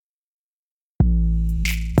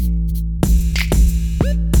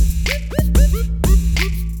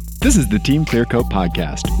This is the Team Clear Coat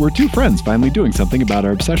podcast. We're two friends finally doing something about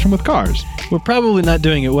our obsession with cars. We're probably not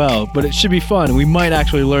doing it well, but it should be fun, and we might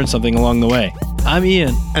actually learn something along the way. I'm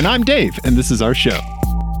Ian. And I'm Dave, and this is our show.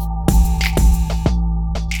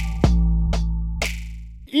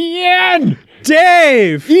 Ian!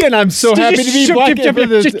 Dave! Ian, I'm so happy to be back for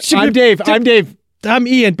this. I'm Dave. I'm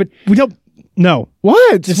Ian, but we don't... No.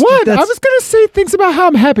 What? What? I was going to say things about how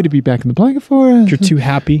I'm happy to be back in the blanket forest. You're too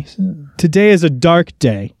happy. Today is a dark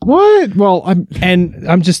day. What? Well,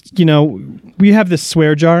 I'm just, we have this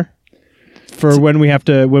swear jar for when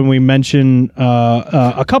we mention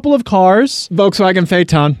a couple of cars. Volkswagen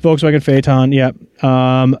Phaeton, yep.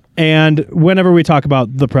 And whenever we talk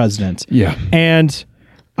about the president. Yeah. And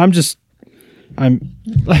I'm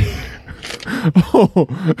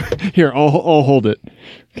Here, I'll hold it.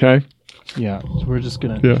 Okay? Yeah, so we're just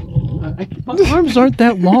gonna. Yeah. My arms aren't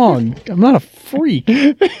that long. I'm not a freak.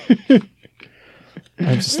 We're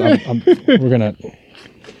gonna.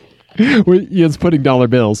 Ian's putting dollar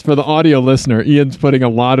bills for the audio listener. Ian's putting a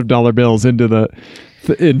lot of dollar bills into the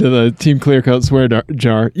Team Clear Coat swear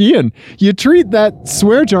jar. Ian, you treat that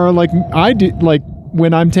swear jar like I do, like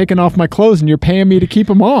when I'm taking off my clothes and you're paying me to keep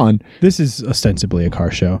them on. This is ostensibly a car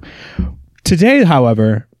show. Today,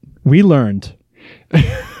 however, we learned.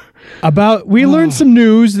 We learned some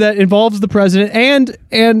news that involves the president,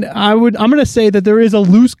 and I'm going to say that there is a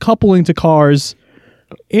loose coupling to cars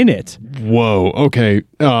in it. Whoa. Okay.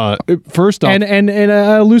 First off, and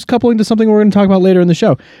a loose coupling to something we're going to talk about later in the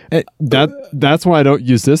show. That's why I don't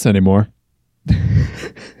use this anymore.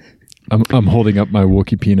 I'm holding up my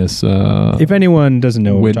Wookiee penis. If anyone doesn't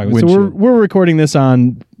know what we're talking about, so we're recording this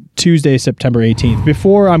on Tuesday, September 18th,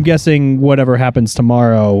 before, I'm guessing, whatever happens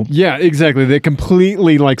tomorrow. Yeah, exactly. They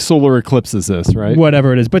completely solar eclipses this, right?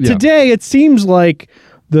 Whatever it is. But today, it seems like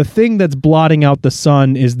the thing that's blotting out the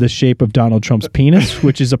sun is the shape of Donald Trump's penis,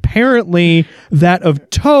 which is apparently that of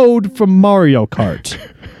Toad from Mario Kart.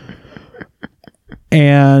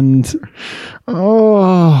 And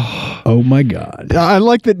oh my God! I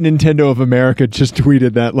like that Nintendo of America just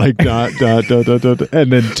tweeted that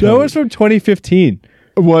and then Toad. That was from 2015.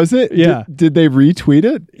 Was it? Yeah. Did they retweet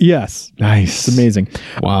it? Yes. Nice. It's amazing.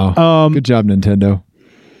 Wow. Good job, Nintendo.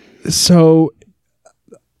 So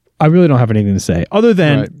I really don't have anything to say other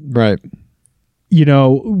than, right.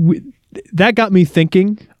 That got me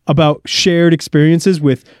thinking about shared experiences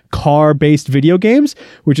with car-based video games,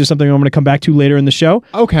 which is something I'm going to come back to later in the show.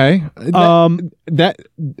 Okay. That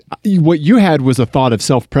what you had was a thought of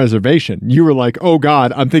self-preservation. You were like, "Oh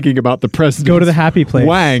God, I'm thinking about the president." Go to the happy place.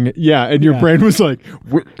 Wang, yeah, and your brain was like,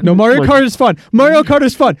 "No, Mario Kart is fun. Mario Kart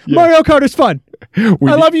is fun. Yeah. Mario Kart is fun. I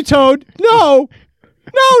love you, Toad." No,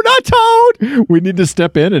 not Toad! We need to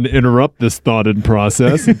step in and interrupt this thought and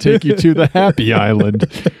process and take you to the happy island.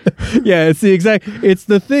 Yeah,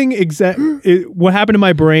 what happened to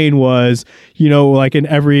my brain was, like in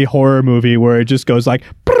every horror movie where it just goes like,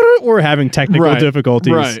 we're having technical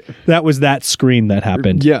difficulties. Right. That was that screen that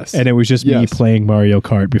happened. Yes. And it was just me playing Mario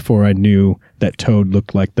Kart before I knew that Toad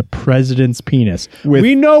looked like the president's penis.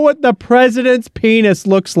 We know what the president's penis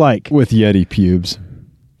looks like. With Yeti pubes.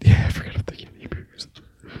 Yeah, I forgot about the Yeti pubes.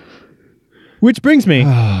 Which brings me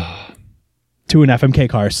to an FMK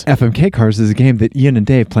Cars. FMK Cars is a game that Ian and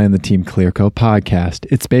Dave play on the Team Clear Coat podcast.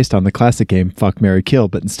 It's based on the classic game Fuck, Marry, Kill,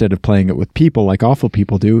 but instead of playing it with people like awful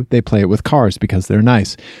people do, they play it with cars because they're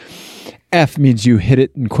nice. F means you hit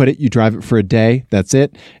it and quit it. You drive it for a day. That's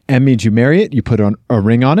it. M means you marry it. You put a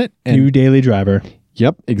ring on it. And new daily driver.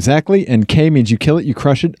 Yep, exactly. And K means you kill it. You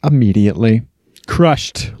crush it immediately.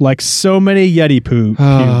 Crushed like so many Yeti pubes.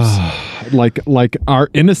 Like our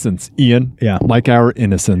innocence, Ian. Yeah. Like our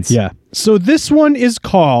innocence. Yeah. So this one is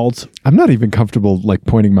called... I'm not even comfortable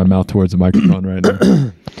pointing my mouth towards a microphone right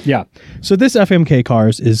now. Yeah. So this FMK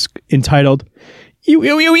Cars is entitled... Ew,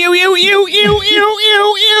 ew, ew, ew, ew, ew, ew, ew,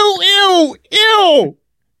 ew, ew, ew,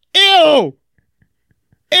 ew,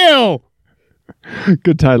 ew.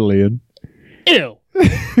 Good title, Ian. Ew.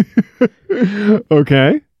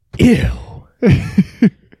 Okay. Ew.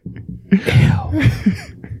 Ew.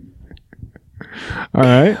 All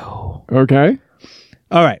right. Okay.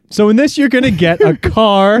 All right. So in this, you're going to get a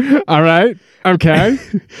car. All right. Okay.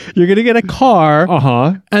 You're going to get a car.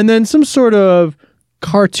 Uh-huh. And then some sort of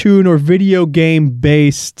cartoon or video game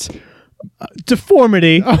based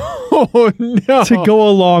deformity no. to go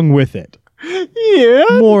along with it. Yeah.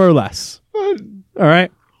 More or less. All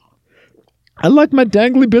right. I like my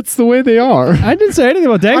dangly bits the way they are. I didn't say anything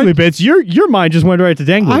about dangly bits. Your mind just went right to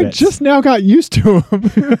dangly bits. I just now got used to them.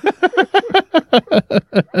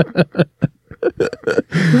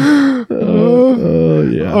 Oh,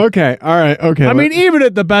 yeah. Okay. All right. Okay. I mean, even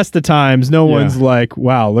at the best of times, no one's like,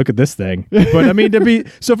 wow, look at this thing. But I mean,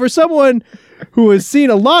 so for someone who has seen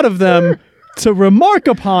a lot of them to remark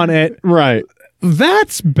upon it, right.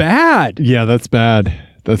 that's bad. Yeah, that's bad.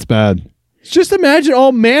 That's bad. Just imagine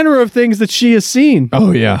all manner of things that she has seen.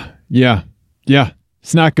 Oh, yeah. Yeah. Yeah.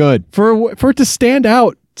 It's not good. For it to stand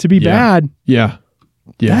out to be bad. Yeah.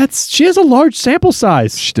 Yeah. She has a large sample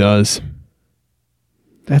size. She does.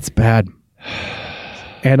 That's bad.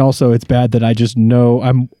 And also it's bad that I just know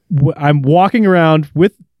I'm walking around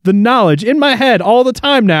with the knowledge in my head all the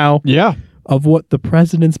time now. Yeah. Of what the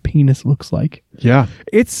president's penis looks like. Yeah.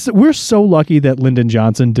 We're so lucky that Lyndon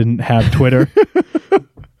Johnson didn't have Twitter.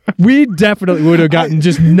 We definitely would have gotten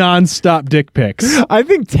just nonstop dick pics. I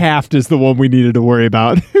think Taft is the one we needed to worry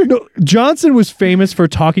about. No, Johnson was famous for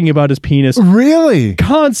talking about his penis Really?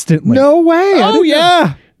 constantly. No way. Oh,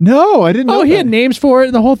 yeah. No, I didn't know. Oh, he had names for it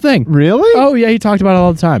and the whole thing. Really? Oh, yeah, he talked about it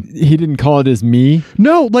all the time. He didn't call it as me.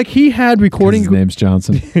 No, like he had recording. His name's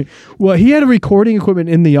Johnson. Well, he had a recording equipment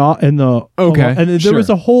in the Okay, and there sure. was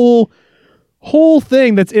a whole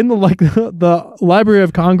thing that's in the Library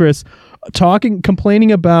of Congress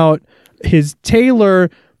complaining about his tailor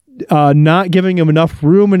not giving him enough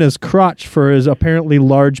room in his crotch for his apparently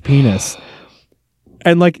large penis.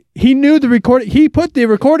 And like he knew he put the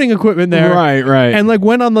recording equipment there. Right. And like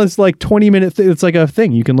went on this like 20-minute thing. It's like a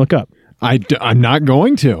thing you can look up. I'm not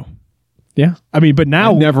going to. Yeah. I mean, but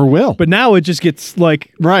now I never will. But now it just gets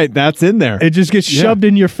like right, that's in there. it just gets shoved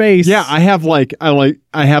in your face. Yeah, I have like how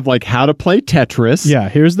to play Tetris. Yeah,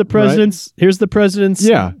 here's the president's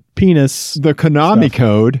penis. The Konami stuff.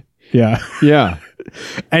 code. Yeah. Yeah.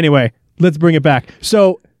 Anyway, let's bring it back.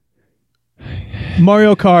 So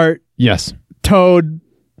Mario Kart, Yes. Toad,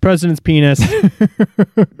 president's penis,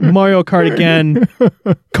 Mario Kart again,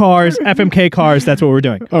 cars, FMK cars, that's what we're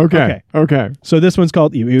doing. Okay. So this one's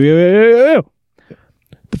called Ew, Ew, Ew, Ew, Ew.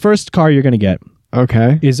 The first car you're going to get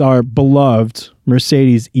Okay. is our beloved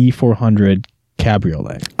Mercedes E400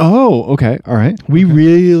 Cabriolet. Oh, okay. All right. We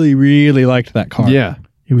really, really liked that car. Yeah.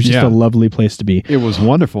 It was just a lovely place to be. It was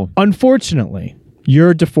wonderful. Unfortunately,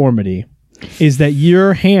 your deformity is that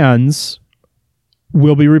your hands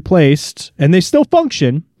will be replaced, and they still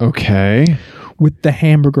function, Okay. with the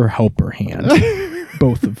hamburger helper hand.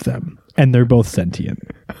 Both of them. And they're both sentient.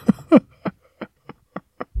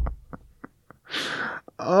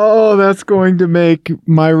 Oh, that's going to make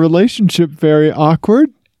my relationship very awkward.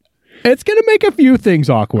 It's going to make a few things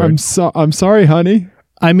awkward. I'm sorry, honey.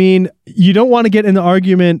 I mean, you don't want to get in the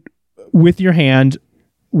argument with your hand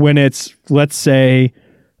when it's, let's say,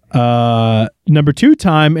 number 2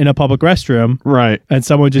 time in a public restroom, Right. and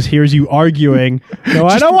someone just hears you arguing. No,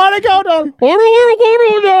 I don't want to go down. I don't want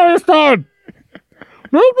to go down this time.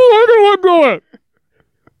 No, I don't want to do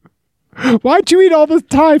it. Why'd you eat all this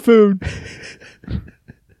Thai food?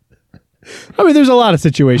 I mean, there's a lot of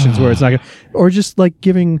situations where it's not gonna, or just like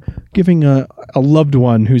giving a loved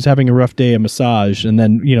one who's having a rough day a massage, and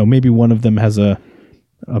then maybe one of them has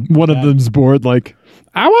One of them's bored, like,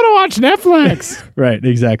 I want to watch Netflix. right,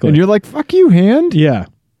 exactly, And you're like, fuck you, hand. yeah,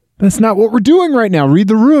 That's not what we're doing right now. Read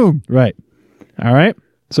the room. right, all right.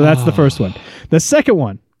 So that's the first one. The second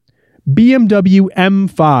one, BMW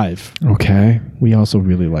M5. Okay. We also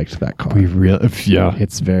really liked that car. Yeah.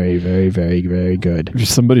 It's very, very, very, very good.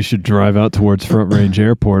 Somebody should drive out towards Front Range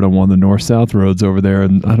Airport on one of the north-south roads over there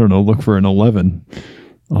and, I don't know, look for an 11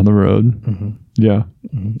 on the road. Mm-hmm. Yeah.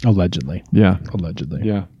 Mm-hmm. Allegedly. Yeah.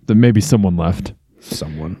 Yeah. Then maybe someone left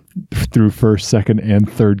Someone. through first, second,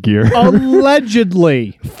 and third gear.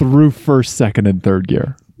 Allegedly. Through first, second, and third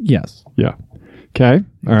gear. Yes. Yeah. Okay.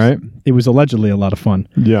 All right. It was allegedly a lot of fun.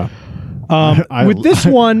 Yeah. With this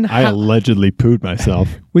one, I allegedly pooed myself.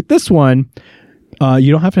 with this one, you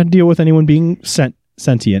don't have to deal with anyone being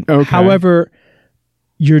sentient. Okay. However,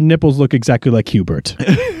 your nipples look exactly like Hubert.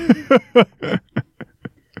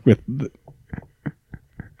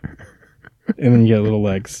 And then you get little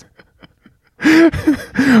legs.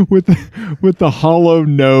 with the hollow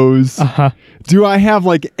nose. Uh-huh. Do I have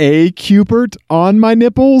like a Cupert on my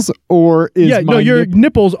nipples, or is your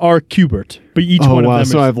nipples are Hubert, but each one of them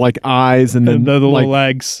so I have like eyes and then the little like,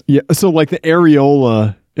 legs. Yeah, so like the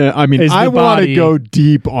areola. I mean, Is the I want to body. go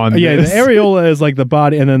deep on Yeah, this. the areola is like the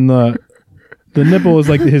body, and then the nipple is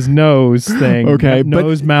like his nose thing. Okay, but-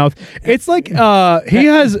 nose, mouth. It's like he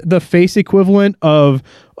has the face equivalent of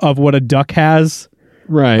what a duck has.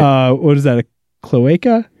 Right. What is that? A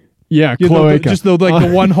cloaca? yeah, You know, cloaca. just the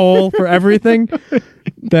one hole for everything.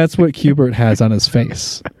 That's what Hubert has on his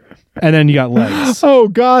face. And then you got legs. Oh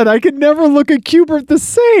God, I could never look at Cubert the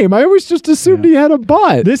same. I always just assumed he had a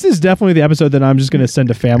butt. This is definitely the episode that I'm just going to send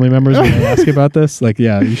to family members when they ask about this. Like,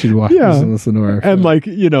 yeah, you should watch this and listen to our. And like,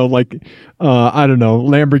 I don't know,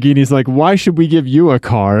 Lamborghini's like, why should we give you a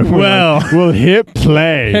car? And we're Well, like, we'll hit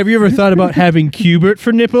play. have you ever thought about having Cubert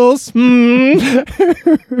for nipples? When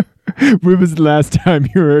was the last time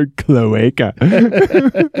you were a cloaca?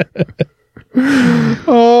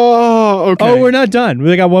 Oh, okay. Oh, we're not done.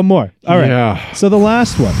 We got one more. All right. Yeah. So the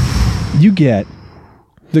last one, you get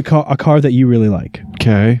a car that you really like,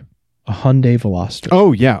 Okay. a Hyundai Veloster,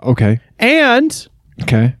 Oh, yeah. Okay. and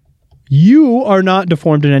Okay. you are not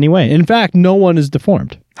deformed in any way. In fact, no one is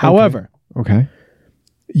deformed. However, Okay.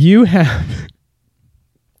 you have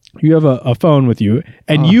a phone with you,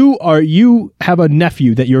 and you have a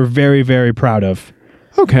nephew that you're very, very proud of,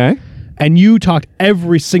 Okay. and you talk to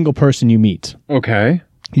every single person you meet. Okay.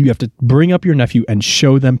 You have to bring up your nephew and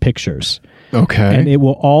show them pictures, Okay. and it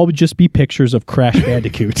will all just be pictures of Crash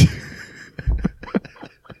Bandicoot.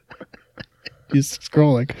 He's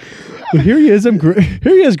scrolling. But here he is. Here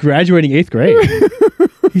he is graduating 8th grade.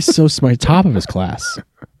 He's so smart. Top of his class.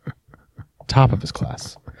 Top of his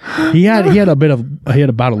class. He had a bout of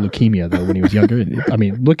leukemia though when he was younger. I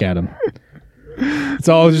mean, look at him. It's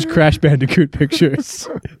all just Crash Bandicoot pictures.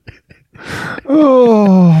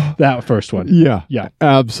 Oh. That first one. Yeah. Yeah.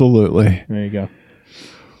 Absolutely. There you go.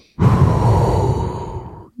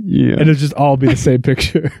 Yeah. And it'll just all be the same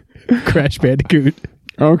picture. Crash Bandicoot.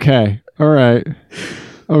 Okay. All right.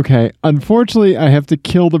 Okay. Unfortunately, I have to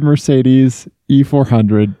kill the Mercedes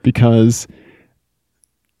E400 because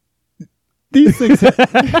these things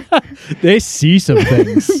They see some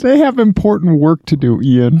things. they have important work to do,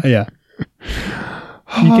 Ian. Yeah.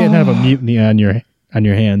 You can't have a mutiny on your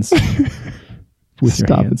hands. With your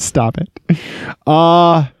Stop hands. it. Stop it.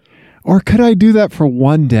 Or could I do that for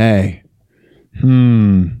one day?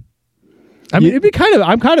 I mean,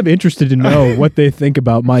 I'm kind of interested to know what they think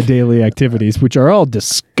about my daily activities, which are all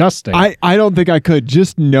disgusting. I don't think I could.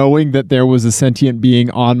 Just knowing that there was a sentient being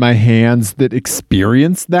on my hands that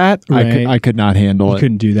experienced that, Right. I could not handle you it.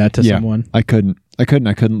 couldn't do that to someone. I couldn't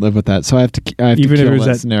live with that. So I have to Even kill if it was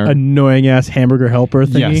that that scenario. annoying ass hamburger helper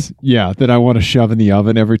thingy. Yes, yeah, that I want to shove in the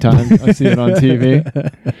oven every time I see it on TV.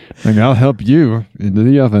 Like, I'll help you into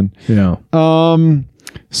the oven. Yeah.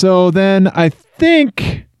 So then I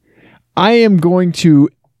think I am going to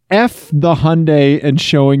F the Hyundai and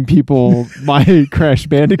showing people my Crash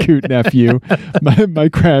Bandicoot nephew, my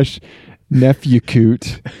Crash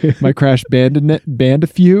nephew-coot, my Crash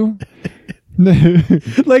Bandifew.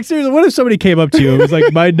 Like, seriously, what if somebody came up to you and was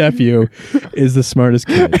like, my nephew is the smartest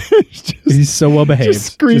kid. He's so well behaved.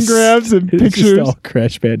 Just screen grabs and it's pictures. Just all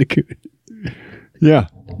Crash Bandicoot. Yeah.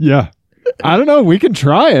 I don't know. We can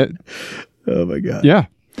try it. Oh my God. Yeah.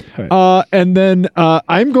 Right. And then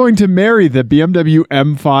I'm going to marry the BMW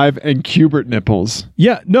M5 and Cubert nipples.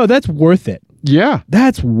 Yeah. No, that's worth it. Yeah.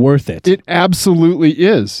 That's worth it. It absolutely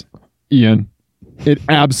is, Ian. It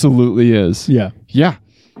absolutely is. Yeah. Yeah.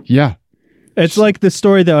 Yeah. It's like the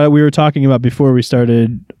story that we were talking about before we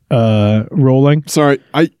started rolling. Sorry,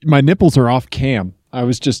 my nipples are off cam. I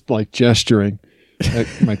was just like gesturing at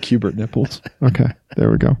my Cubert nipples. Okay,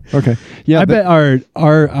 there we go. Okay, yeah. I bet our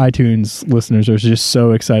iTunes listeners are just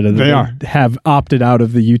so excited that they have opted out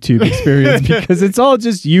of the YouTube experience because it's all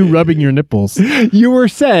just you rubbing your nipples. You were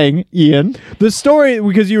saying, Ian, The story,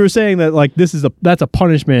 because you were saying that like that's a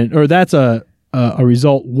punishment, or that's a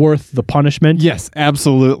result worth the punishment. yes,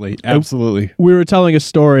 absolutely. We were telling a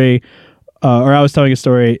story, or I was telling a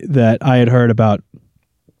story that I had heard about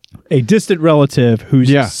a distant relative whose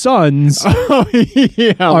sons Oh,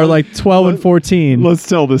 yeah. are like 12 and 14. Let's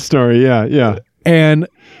tell this story. Yeah. And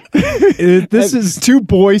this is two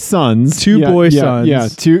boy sons. Two boy sons. Yeah,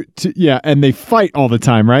 two, and they fight all the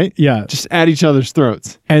time, right? Yeah. Just at each other's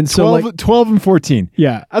throats. And so 12 and 14.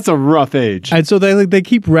 yeah. That's a rough age. And so they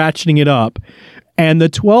keep ratcheting it up. And the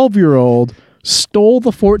 12-year-old stole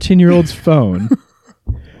the 14-year-old's phone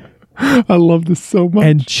I love this so much.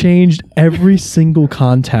 and changed every single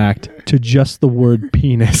contact to just the word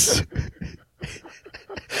penis.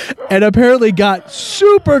 And apparently got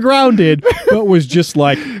super grounded, but was just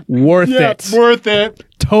like worth it. Worth it.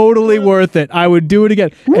 Totally worth it. I would do it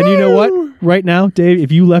again. Woo! And you know what? Right now, Dave,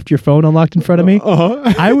 if you left your phone unlocked in front of me,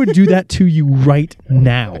 I would do that to you right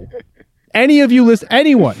now. Any of you listen,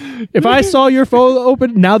 anyone. If I saw your phone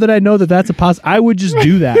open, now that I know that that's a I would just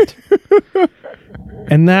do that.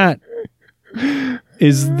 And that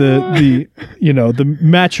is the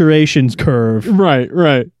maturation curve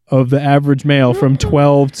Right. of the average male from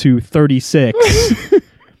 12 to 36.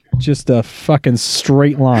 just a fucking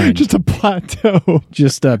straight line. Just a plateau.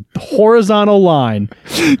 Just a horizontal line.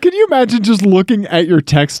 Can you imagine just looking at your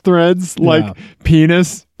text threads like Yeah.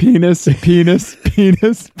 penis, penis, penis,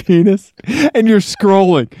 penis, penis, and you're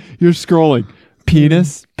scrolling.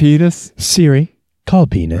 Penis, penis. Siri, call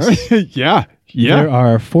penis. Yeah. There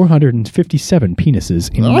are 457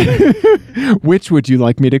 penises in the Which would you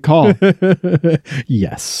like me to call?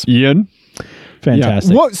 Yes. Ian?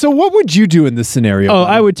 Fantastic. Yeah. So what would you do in this scenario? Oh,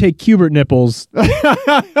 I would take Cubert nipples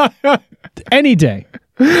any day.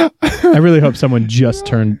 I really hope someone just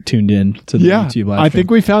tuned in to the YouTube live I stream.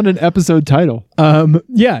 think we found an episode title.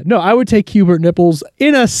 I would take Cubert nipples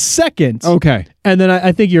in a second. Okay. And then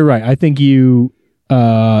I think you're right. I think you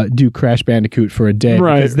do Crash Bandicoot for a day.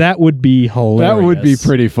 Right. Because that would be hilarious. That would be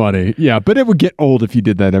pretty funny. Yeah, but it would get old if you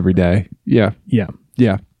did that every day. Yeah. Yeah.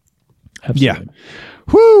 Yeah. Absolutely. Yeah.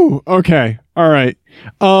 Whew. Okay. All right.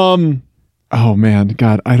 Oh man,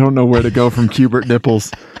 God, I don't know where to go from Cubert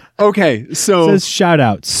nipples. Okay, so It says shout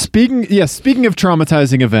outs. speaking of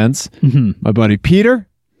traumatizing events, my buddy Peter,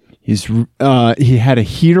 he had a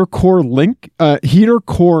heater core leak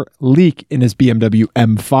in his BMW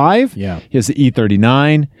M5. Yeah. He has the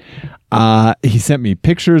E39. He sent me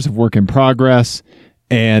pictures of work in progress,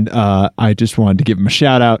 and I just wanted to give him a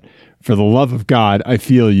shout out. For the love of God, I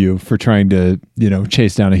feel you for trying to,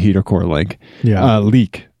 chase down a heater core leak.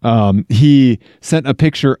 He sent a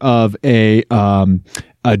picture of a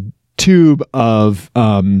tube of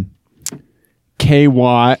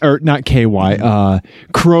KY or not KY,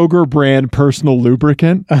 Kroger brand personal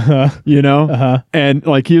lubricant. And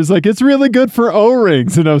like he was like, it's really good for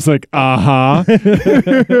O-rings, and I was like, and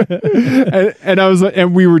I was like,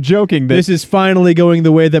 and we were joking that This is finally going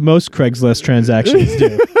the way that most Craigslist transactions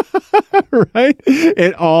do. right?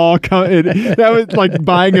 It all that was like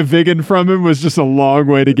buying a vegan from him was just a long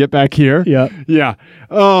way to get back here. Yeah. Yeah.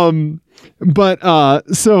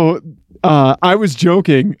 So I was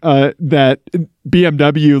joking that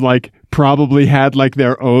BMW like probably had like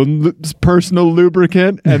their own personal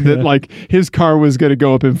lubricant, and that like his car was going to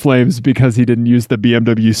go up in flames because he didn't use the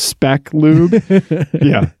BMW spec lube.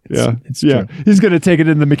 It's true. He's going to take it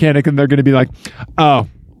in the mechanic, and they're going to be like, "Oh,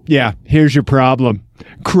 yeah, here's your problem.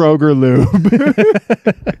 Kroger lube.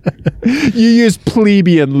 You use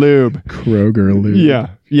plebeian lube." Kroger lube. Yeah.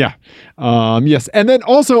 Yes. And then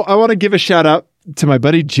also I want to give a shout out to my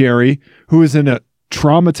buddy Jerry, who was in a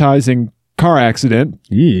traumatizing car accident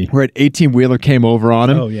where an 18-wheeler came over on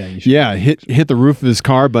him. Oh, yeah. Yeah, hit the roof of his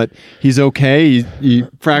car, but he's okay. He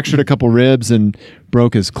fractured a couple ribs and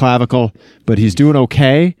broke his clavicle, but he's doing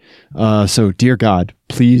okay. So, dear God,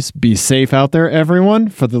 please be safe out there, everyone,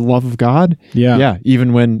 for the love of God. Yeah. Yeah,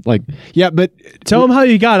 even when, but... Tell him how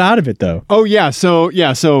you got out of it, though. Oh, yeah. So it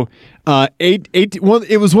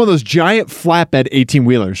was one of those giant flatbed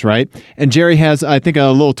 18-wheelers, right? And Jerry has, I think, a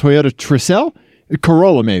little Toyota Tercel?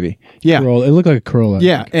 Corolla, maybe. Yeah. Corolla. It looked like a Corolla.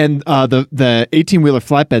 Yeah, and the 18-wheeler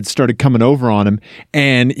flatbed started coming over on him,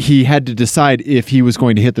 and he had to decide if he was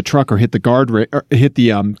going to hit the truck or hit the or hit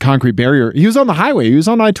the concrete barrier. He was on the highway. He was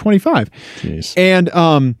on I-25. Jeez.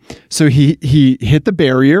 And so he hit the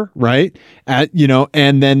barrier, right?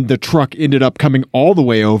 And then the truck ended up coming all the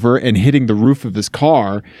way over and hitting the roof of his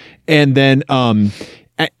car. And then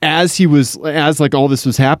as all this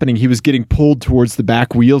was happening, he was getting pulled towards the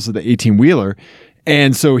back wheels of the 18-wheeler.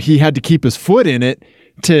 And so he had to keep his foot in it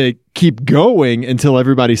to keep going until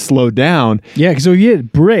everybody slowed down. Yeah, because if he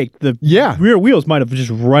had braked, the Yeah. rear wheels might have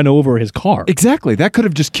just run over his car. Exactly. That could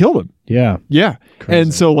have just killed him. Yeah. Yeah. Crazy.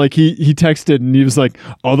 And so like he texted and he was like,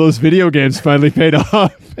 all those video games finally paid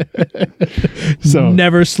off. So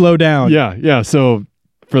Never slow down. yeah. So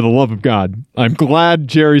for the love of God, I'm glad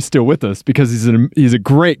Jerry's still with us because he's a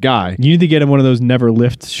great guy. You need to get him one of those Never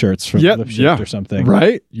Lift shirts from Lift Shift or something.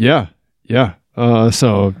 Right? Yeah.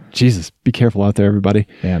 So Jesus, be careful out there, everybody.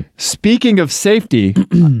 Man. Speaking of safety,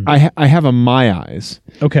 I have a my eyes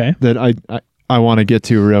Okay. that I want to get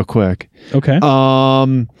to real quick. Okay.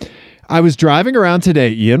 I was driving around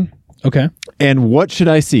today, Ian, okay. and what should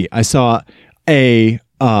I see? I saw a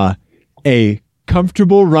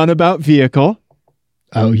comfortable runabout vehicle.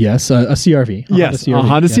 Oh, yes. A CRV. Yes, a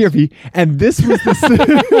Honda CRV. And this was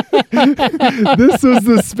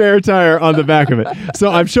the spare tire on the back of it.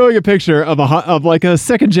 So I'm showing a picture of like a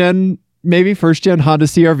second gen maybe first gen Honda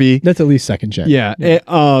CRV. That's at least second gen. Yeah.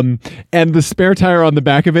 And the spare tire on the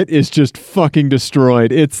back of it is just fucking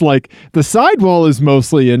destroyed. It's like the sidewall is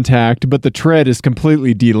mostly intact, but the tread is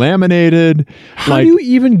completely delaminated. How do you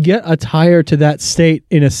even get a tire to that state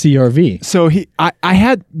in a CRV? So I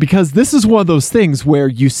had, because this is one of those things where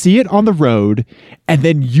you see it on the road and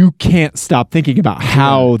then you can't stop thinking about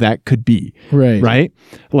how that could be. Right. Right?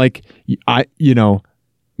 Like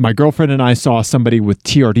my girlfriend and I saw somebody with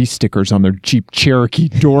TRD stickers on their Jeep Cherokee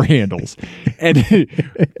door handles. And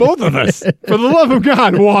both of us, for the love of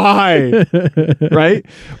God, why? Right?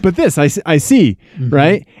 But this, I see,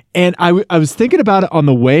 right? And I was thinking about it on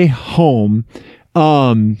the way home.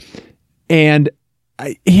 And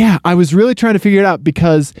I was really trying to figure it out,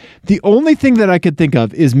 because the only thing that I could think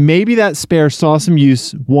of is maybe that spare saw some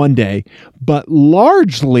use one day, but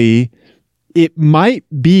largely it might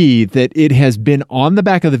be that it has been on the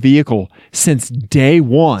back of the vehicle since day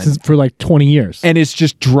one. For like 20 years. And it's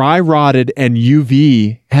just dry rotted and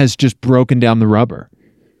UV has just broken down the rubber.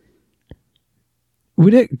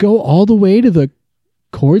 Would it go all the way to the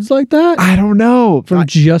cords like that? I don't know. From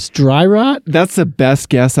just dry rot? That's the best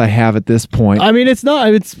guess I have at this point. I mean, it's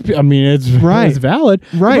not. It's Right. It's valid.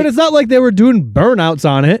 Right. But it's not like they were doing burnouts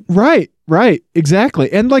on it. Right, exactly.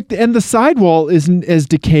 And the sidewall isn't as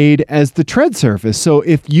decayed as the tread surface. So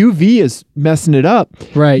if UV is messing it up,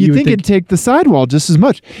 right, you think it'd take the sidewall just as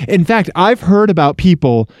much. In fact, I've heard about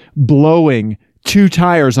people blowing 2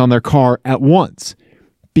 tires on their car at once,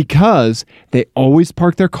 because they always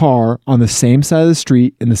park their car on the same side of the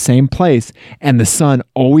street in the same place, and the sun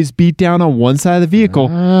always beat down on one side of the vehicle,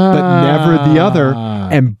 but never the other.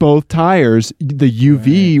 And both tires, the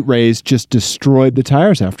UV rays just destroyed the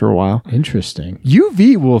tires after a while. Interesting.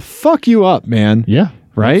 UV will fuck you up, man. Yeah.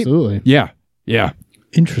 Right? Absolutely. Yeah.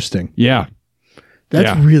 Interesting. Yeah.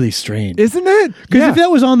 That's really strange. Isn't it? Because if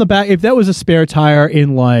that was on the back, if that was a spare tire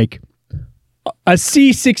in like a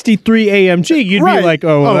C63 AMG, you'd be like,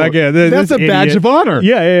 that's a badge of honor.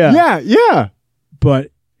 Yeah.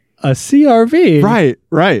 But a CRV.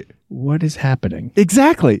 Right. What is happening?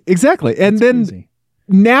 Exactly. And that's then crazy.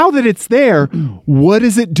 Now that it's there, what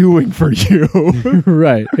is it doing for you?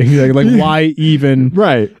 Right. Exactly. Like, why even?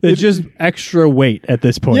 Right. It's just extra weight at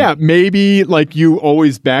this point. Yeah. Maybe like you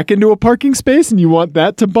always back into a parking space and you want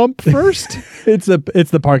that to bump first. It's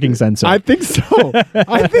the parking sensor. I think so.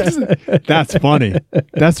 That's funny.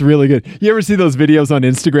 That's really good. You ever see those videos on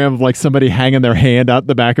Instagram of like somebody hanging their hand out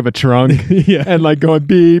the back of a trunk and like going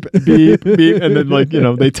beep, beep, beep. And then like,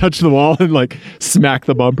 they touch the wall and like smack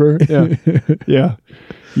the bumper.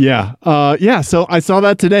 Yeah. So I saw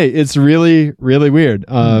that today. It's really, really weird.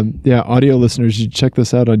 Audio listeners, you check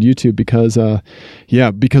this out on YouTube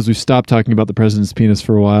because we've stopped talking about the president's penis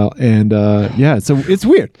for a while. And so it's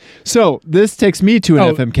weird. So this takes me to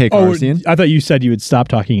an FMK car scene. I thought you said you would stop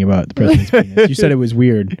talking about the president's penis. You said it was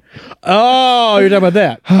weird. Oh, you're talking about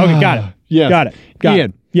that. Okay, got it. Yes. Got it.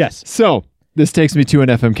 Ian. Yes. So this takes me to an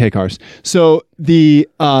FMK cars. So the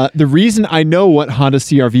reason I know what Honda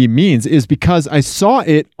CRV means is because I saw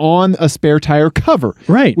it on a spare tire cover.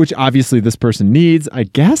 Right. Which obviously this person needs, I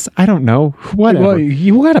guess. I don't know. Whatever. Well,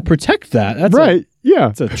 you got to protect that. That's right.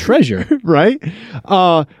 It's a treasure. Right.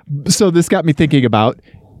 So this got me thinking about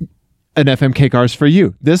an FMK cars for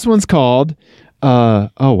you. This one's called, oh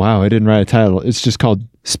wow, I didn't write a title. It's just called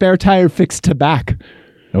Spare Tire Fix to Back.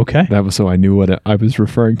 Okay. That was so I knew what I was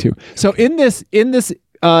referring to. So in this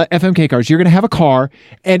FMK cars, you're going to have a car,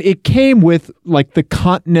 and it came with like the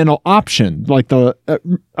Continental option, like the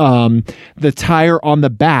tire on the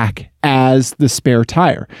back as the spare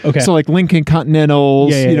tire. Okay. So like Lincoln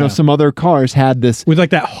Continentals, some other cars had this with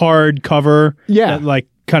like that hard cover. Yeah. That like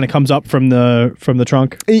kind of comes up from the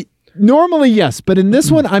trunk. Normally, yes, but in this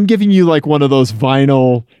one, I'm giving you like one of those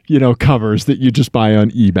vinyl, covers that you just buy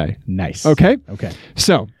on eBay. Nice. Okay? Okay.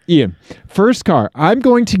 So, Ian, first car, I'm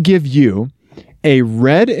going to give you a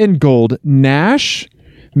red and gold Nash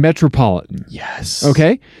Metropolitan. Yes.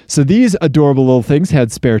 Okay? So these adorable little things had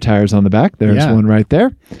spare tires on the back. There's one right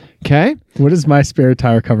there. Okay? What does my spare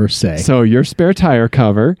tire cover say? So your spare tire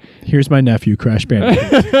cover. Here's my nephew, Crash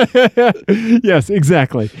Bandicoot. Yes,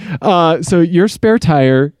 exactly. So your spare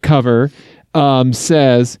tire cover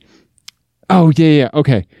says,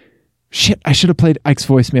 okay. Shit, I should have played Ike's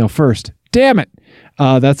voicemail first. Damn it.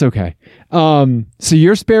 That's okay. So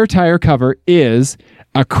your spare tire cover is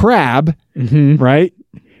a crab, right?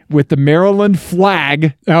 With the Maryland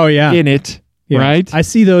flag in it, right? I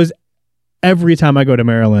see those every time I go to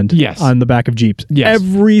Maryland. Yes. On the back of Jeeps. Yes.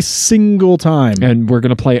 Every single time. And we're going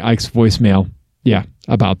to play Ike's voicemail. Yeah,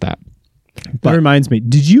 about that. That reminds me,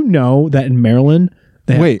 did you know that in Maryland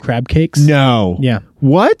they have crab cakes? No. Yeah.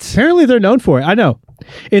 What? Apparently, they're known for it. I know.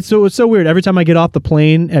 It's so weird. Every time I get off the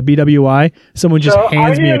plane at BWI, someone just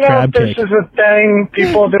hands me a crab cake. This is a thing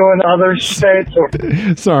people do in other states.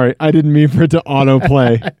 Sorry, I didn't mean for it to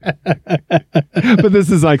autoplay. But this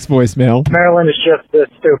is Ike's voicemail. Maryland is just this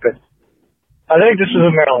stupid. I think this is a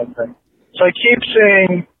Maryland thing. So I keep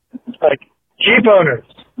seeing, like, Jeep owners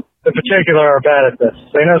in particular are bad at this.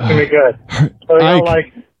 They know it's going to be good. So they're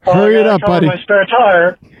like, hurry it up, buddy. My spare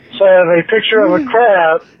tire. So I have a picture of a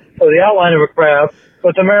crab, or the outline of a crab,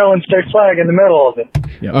 with the Maryland state flag in the middle of it.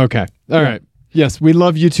 Yep. Okay. All right. Yes, we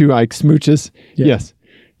love you too, Ike. Smooches. Yep.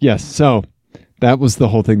 Yes. So that was the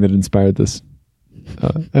whole thing that inspired this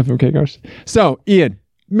FMK cars. So, Ian,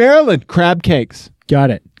 Maryland crab cakes.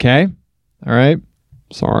 Got it. Okay. All right.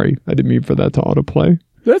 Sorry, I didn't mean for that to autoplay.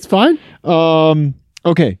 That's fine.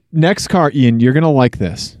 Okay. Next car, Ian, you're going to like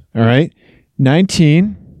this. All right.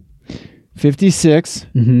 1956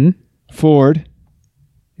 Ford.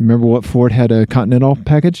 Remember what Ford had a Continental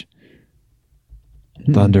package?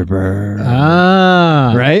 Thunderbird.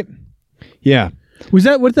 Ah. Right? Yeah. Was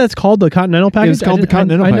that what that's called? The Continental package? It was called the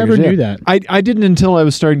Continental package. I never knew that. I didn't until I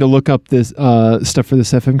was starting to look up this stuff for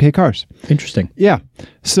this FMK cars. Interesting. Yeah.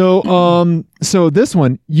 So so this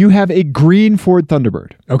one, you have a green Ford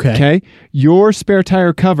Thunderbird. Okay. Okay. Your spare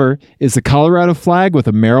tire cover is the Colorado flag with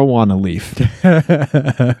a marijuana leaf.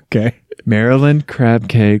 Okay. Maryland crab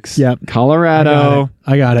cakes. Yep. Colorado.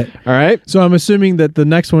 I got it. All right. So I'm assuming that the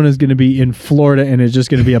next one is going to be in Florida and it's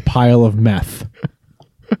just going to be a pile of meth.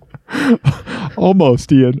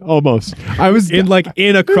 Almost, Ian. Almost. I was in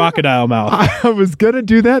a crocodile mouth. I was gonna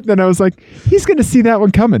do that, then I was like, he's gonna see that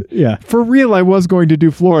one coming. Yeah. For real, I was going to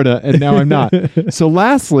do Florida, and now I'm not. So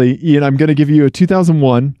lastly, Ian, I'm gonna give you a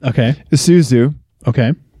 2001 Isuzu.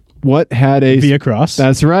 Okay. What had a Via Cross.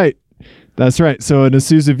 That's right. That's right. So an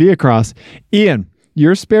Isuzu Via Cross. Ian,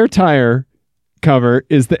 your spare tire cover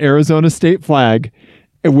is the Arizona state flag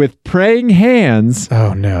with praying hands.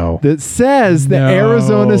 Oh no. That says the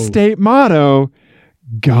Arizona state motto,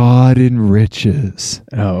 God enriches.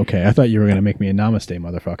 Oh, okay. I thought you were going to make me a namaste,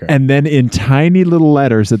 motherfucker. And then in tiny little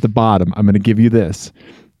letters at the bottom, I'm going to give you this.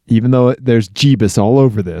 Even though there's Jeebus all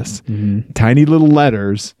over this, tiny little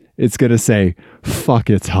letters, it's going to say,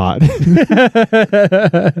 fuck, it's hot.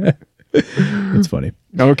 It's funny.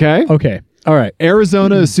 Okay. Okay. All right.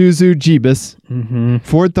 Arizona, Isuzu, Jeebus,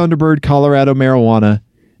 Ford Thunderbird, Colorado, marijuana,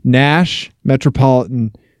 Nash,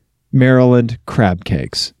 Metropolitan, Maryland, crab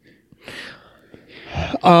cakes.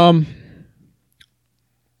 I'm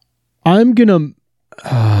gonna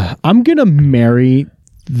marry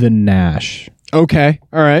the Nash. Okay.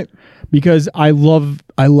 All right. Because I love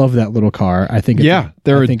that little car. I think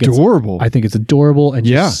they're adorable. I think it's adorable and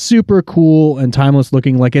just super cool and timeless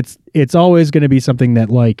looking. Like it's always going to be something that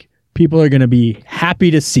like people are going to be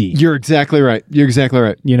happy to see. You're exactly right. You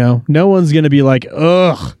know, no one's going to be like,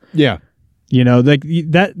 ugh. Yeah. You know, like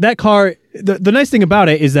that car. The nice thing about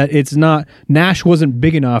it is that it's not, Nash wasn't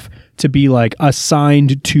big enough to be like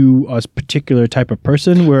assigned to a particular type of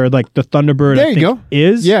person, where like the Thunderbird there you go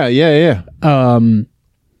is. Yeah.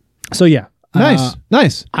 So yeah. Nice.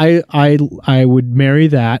 I would marry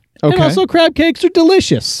that. Okay. And also crab cakes are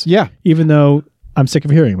delicious. Yeah. Even though I'm sick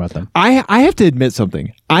of hearing about them. I have to admit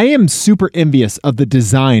something. I am super envious of the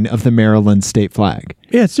design of the Maryland state flag.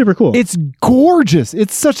 Yeah, it's super cool. It's gorgeous.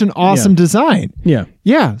 It's such an awesome design. Yeah.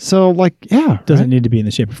 Yeah. So like, Doesn't need to be in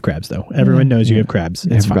the shape of crabs though. Everyone knows you have crabs.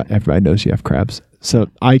 It's fine. Everybody knows you have crabs. So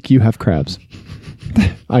Ike, you have crabs.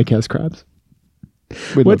 Ike has crabs.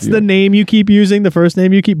 What's the name you keep using? The first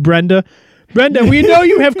name you keep? Brenda. Brenda, we know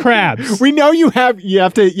you have crabs. We know you have. You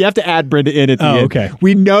have to add Brenda in at the end. Okay.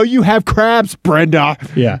 We know you have crabs, Brenda.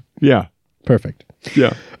 Yeah. Perfect.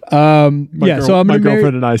 Yeah. So I'm my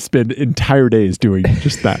girlfriend and I spend entire days doing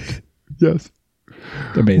just that. Yes.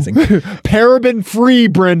 Amazing. Paraben free,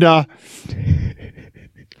 Brenda.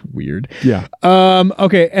 Weird. Yeah.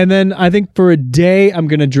 Okay, and then I think for a day I'm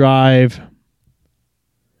gonna drive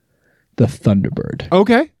the Thunderbird.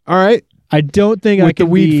 Okay. All right. I don't think with I can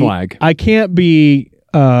the weed flag. I can't be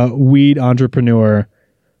a weed entrepreneur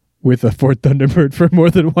with a Ford Thunderbird for more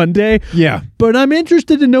than one day. Yeah. But I'm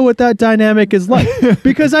interested to know what that dynamic is like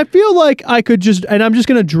because I feel like I could I'm just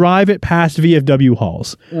going to drive it past VFW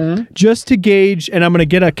halls just to gauge, and I'm going to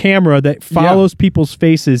get a camera that follows people's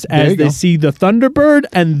faces as they see the Thunderbird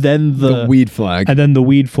and then the weed flag. And then the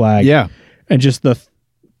weed flag. Yeah. And just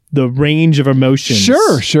the range of emotions.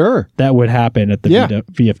 Sure. That would happen at the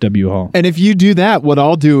VFW hall. And if you do that, what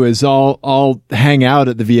I'll do is I'll hang out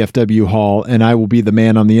at the VFW hall, and I will be the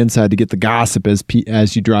man on the inside to get the gossip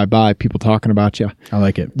as you drive by, people talking about you. I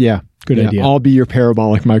like it. Yeah. Good idea. I'll be your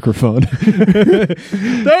parabolic microphone.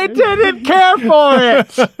 They didn't care for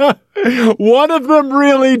it. One of them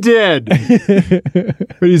really did.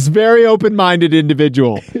 But he's a very open-minded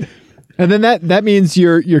individual. And then that means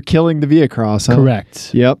you're killing the Via Cross, huh?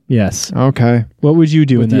 Correct. Yep. Yes. Okay. What would you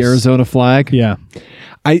do With in the this? Arizona flag? Yeah.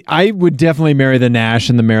 I would definitely marry the Nash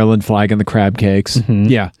and the Maryland flag and the crab cakes. Mm-hmm.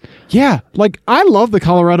 Yeah. Yeah. Like, I love the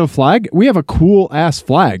Colorado flag. We have a cool-ass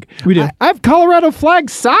flag. We do. I have Colorado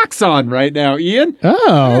flag socks on right now, Ian.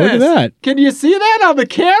 Oh, look at that. Can you see that on the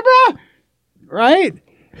camera? Right?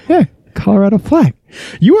 Yeah. Colorado flag.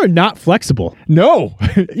 You are not flexible. No.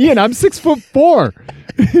 Ian, I'm 6'4".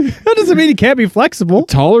 That doesn't mean you can't be flexible.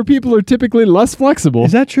 Taller people are typically less flexible.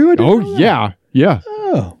 Is that true? I didn't know Oh, that. yeah. Yeah.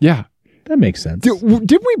 Oh, Yeah. that makes sense. Did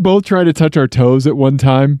we both try to touch our toes at one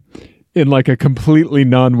time in like a completely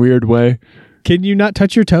non-weird way? Can you not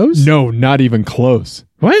touch your toes? No, not even close.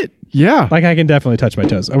 What? Yeah. Like, I can definitely touch my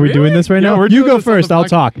toes. Are we Really? doing this right Yeah, now? we're You doing go this on first. the I'll podcast.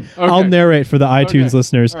 talk. Okay. I'll narrate for the iTunes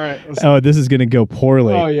listeners. All right, let's- Oh, this is going to go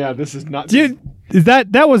poorly. Oh yeah, this is not. Dude, is that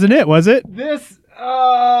wasn't it, was it? This.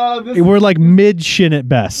 We're like mid shin at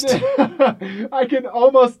best. I can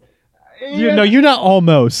almost. You're not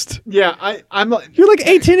almost. Yeah, I'm. You're like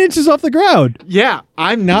 18 inches off the ground. Yeah,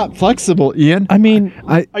 I'm not flexible, Ian. I mean,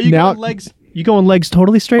 are you going legs? You going legs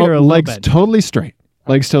totally straight or a legs little bit? totally straight?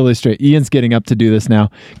 Legs totally straight. Ian's getting up to do this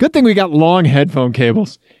now. Good thing we got long headphone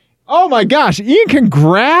cables. Oh my gosh, Ian can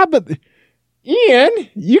grab. Ian,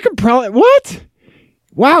 you can probably what?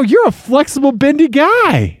 Wow, you're a flexible, bendy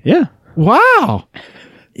guy. Yeah. Wow,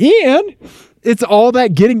 Ian, it's all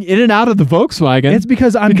that getting in and out of the Volkswagen. It's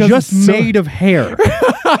because I'm just it's so- made of hair.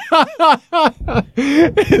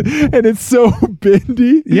 and it's so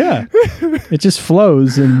bendy. Yeah. It just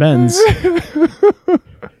flows and bends.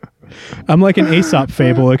 I'm like an Aesop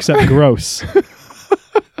fable, except gross.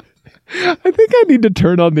 I think I need to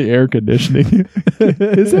turn on the air conditioning.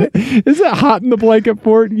 Is it hot in the blanket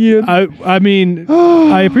fort, Ian? I mean,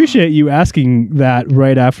 I appreciate you asking that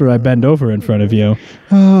right after I bend over in front of you.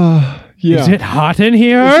 Yeah. Is it hot in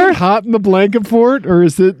here? Is it hot in the blanket fort, or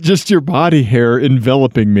is it just your body hair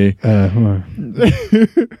enveloping me?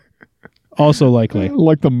 Also likely.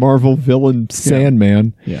 Like the Marvel villain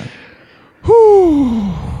Sandman. Yeah.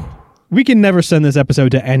 We can never send this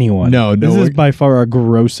episode to anyone. No, This is one- by far our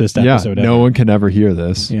grossest Yeah, episode ever. no one can ever hear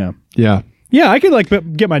this. Yeah. Yeah. Yeah, I could like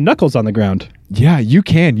get my knuckles on the ground. Yeah, you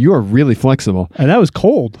can. You are really flexible. And that was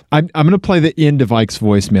cold. I'm going to play the end of Ike's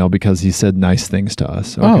voicemail because he said nice things to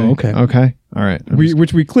us. Oh, okay. Okay. All right.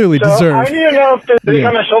 Which we clearly So deserve. I need to know if they're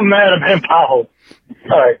going to so mad at him. Powell.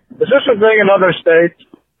 All right. Is this a thing in other states?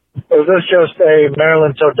 Or is this just a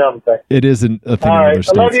Maryland so dumb thing? It isn't a thing All in right. other I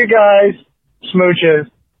states. love you guys. Smooches.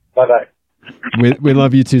 Bye-bye. We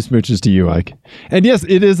love you too, smooches to you, Ike. And yes,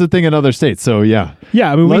 it is a thing in other states. So yeah.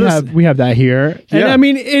 Yeah, I mean Let us- we have that here. And Yeah. I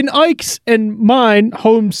mean in Ike's and mine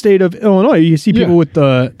home state of Illinois, you see people Yeah. with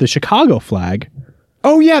the Chicago flag.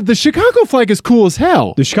 Oh yeah, the Chicago flag is cool as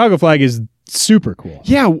hell. The Chicago flag is super cool.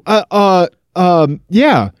 Yeah.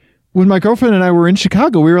 Yeah. When my girlfriend and I were in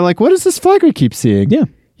Chicago, we were like, "What is this flag we keep seeing?" Yeah.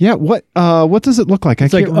 Yeah. What does it look like?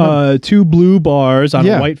 It's like two blue bars on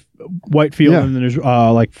Yeah. a white field, Yeah. and then there's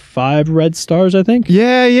like 5 red stars, I think.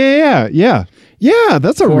 Yeah. Yeah.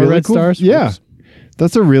 That's a 4 really red cool. stars. Yeah. Oops.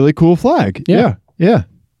 That's a really cool flag. Yeah. Yeah.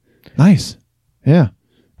 Nice. Yeah.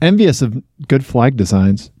 Envious of good flag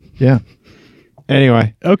designs. Yeah.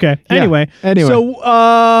 Anyway. Okay. Yeah. Anyway. Anyway.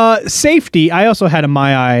 So safety. I also had in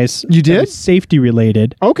my eyes. You did? that was safety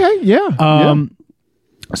related. Okay. Yeah.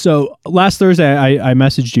 So last Thursday, I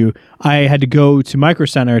messaged you. I had to go to Micro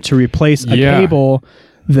Center to replace a Yeah. cable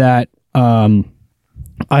that I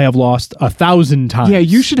have lost 1,000 times. Yeah,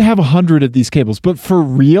 you should have 100 of these cables. But for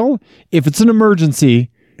real, if it's an emergency,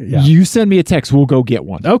 you send me a text. We'll go get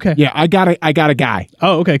one. Okay. Yeah, I got a guy.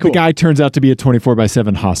 Oh, okay, cool. The guy turns out to be a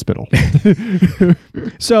 24/7 hospital.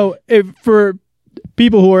 So if for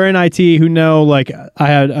people who are in IT who know, like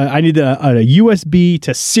I need a USB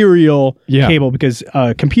to serial Yeah. cable because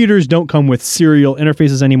computers don't come with serial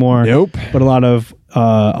interfaces anymore. Nope. But a lot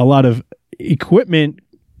of equipment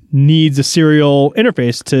needs a serial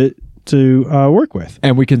interface to work with.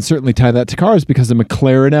 And we can certainly tie that to cars because the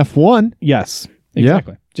McLaren F1. Yes, Yeah.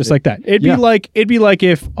 exactly. Just like that. It'd Yeah. be like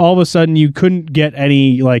if all of a sudden you couldn't get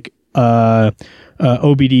any like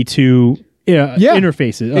OBD2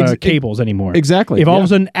 interfaces cables anymore. Exactly. If all of Yeah. a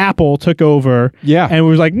sudden Apple took over, Yeah. and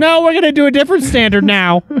was like, no, we're gonna do a different standard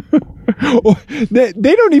now.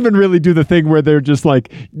 They don't even really do the thing where they're just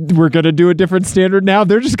like, we're going to do a different standard now.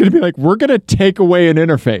 They're just going to be like, we're going to take away an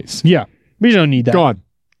interface. Yeah, we don't need that. Gone.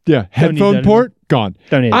 Yeah. Don't need Headphone that port gone.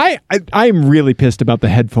 Don't need it. I'm really pissed about the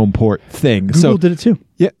headphone port thing. Google did it too.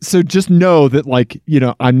 Yeah. So just know that, like,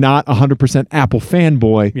 I'm not 100% Apple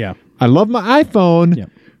fanboy. Yeah. I love my iPhone. Yeah.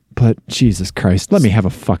 But Jesus Christ, let me have a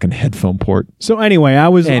fucking headphone port. So anyway,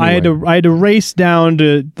 I had to race down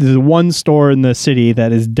to the one store in the city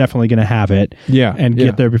that is definitely going to have it. Yeah, and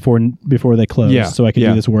get there before they close. Yeah, so I could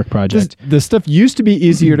do this work project. The stuff used to be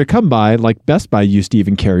easier to come by. Like Best Buy used to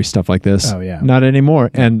even carry stuff like this. Oh yeah, not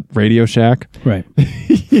anymore. And Radio Shack, right?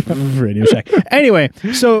 Radio Shack. Anyway,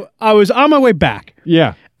 so I was on my way back.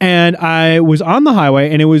 Yeah. And I was on the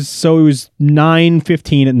highway, and it was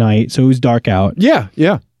 9:15 at night, so it was dark out. Yeah,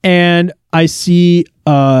 yeah. And I see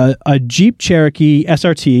a Jeep Cherokee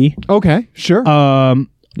SRT. Okay, sure.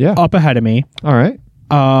 Yeah. Up ahead of me. All right.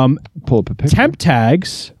 Pull up a picture. Temp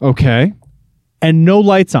tags. Okay. And no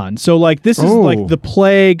lights on. So like this is like the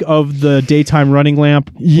plague of the daytime running lamp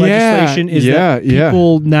legislation is that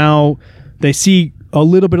people now they see a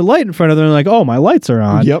little bit of light in front of them and they're like, oh, my lights are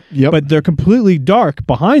on. Yep. But they're completely dark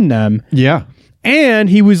behind them. Yeah. And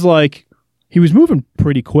he was moving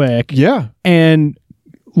pretty quick. Yeah. And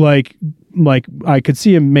like I could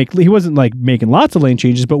see him he wasn't like making lots of lane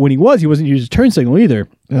changes, but when he wasn't using his turn signal either.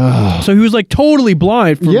 So he was like totally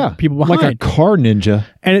blind from people behind. Like a car ninja.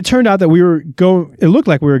 And it turned out that it looked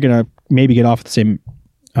like we were going to maybe get off at the same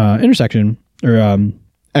intersection or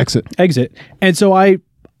exit. And so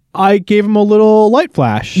I gave him a little light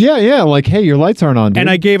flash. Yeah, like, hey, your lights aren't on, dude. And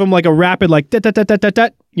I gave him like a rapid like dat,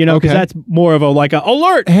 because that's more of a like a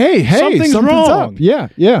alert. Hey, something's wrong. Up. Yeah.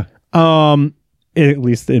 At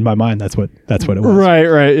least in my mind, that's what it was.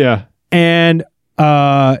 Right, yeah. And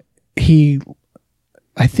I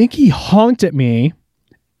think he honked at me,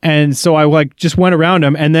 and so I like just went around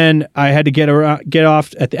him, and then I had to get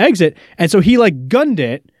off at the exit, and so he like gunned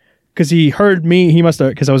it because he heard me. He must have,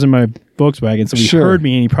 because I was in my Volkswagen, so he heard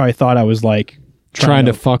me, and he probably thought I was like trying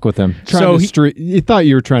to fuck with him. He thought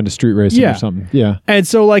you were trying to street race him or something. Yeah. And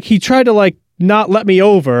so like he tried to like not let me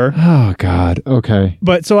over. Oh God. Okay.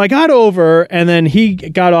 But so I got over, and then he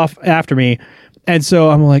got off after me, and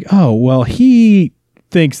so I'm like, oh well, he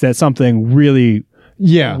thinks that something really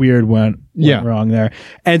weird went wrong there.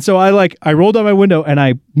 And so I rolled down my window and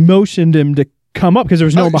I motioned him to come up because there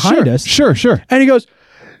was no one behind us. Sure. And he goes,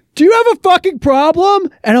 do you have a fucking problem?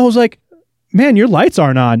 And I was like, man, your lights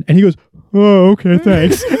aren't on. And he goes, oh, okay,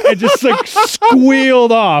 thanks. And just like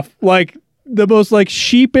squealed off like the most like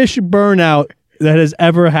sheepish burnout that has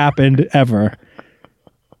ever happened ever.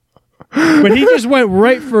 But he just went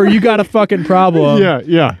right for, you got a fucking problem.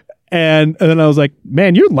 Yeah. And then I was like,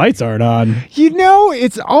 man, your lights aren't on.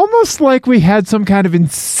 It's almost like we had some kind of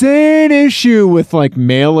insane issue with like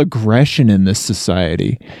male aggression in this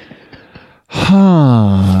society. Just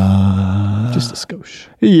a skosh.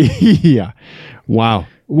 Yeah. Wow.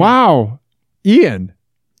 Ian.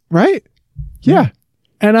 Right? Yeah.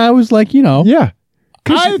 And I was like, yeah.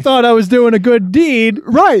 I thought I was doing a good deed.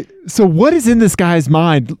 Right. So what is in this guy's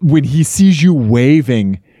mind when he sees you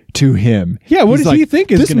waving to him? Yeah, what does he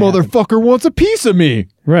think is this motherfucker happen? Wants a piece of me.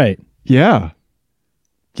 Right. Yeah.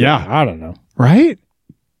 I don't know. Right?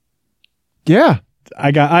 Yeah.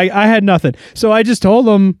 I had nothing. So I just told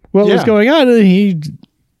him what was going on, and he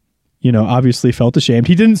obviously felt ashamed.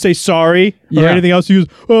 He didn't say sorry or anything else. He was,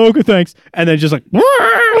 oh, okay, thanks. And then just like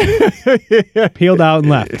peeled out and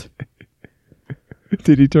left.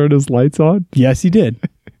 Did he turn his lights on? Yes, he did.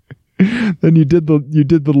 Then you did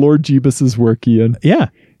the Lord Jeebus's work, Ian. Yeah.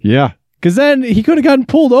 Yeah. Because then he could have gotten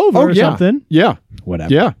pulled over or something. Yeah.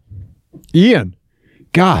 Whatever. Yeah. Ian,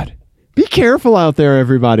 God, be careful out there,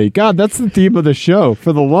 everybody. God, that's the theme of the show,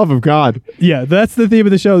 for the love of God. Yeah, that's the theme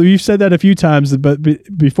of the show. You've said that a few times, but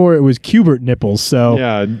before it was Cubert nipples, so.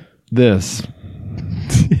 Yeah, this.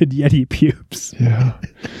 Yeti pubes. Yeah.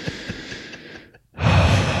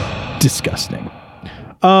 Disgusting.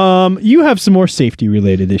 You have some more safety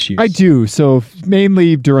related issues. I do. So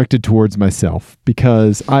mainly directed towards myself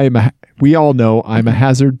because we all know I'm a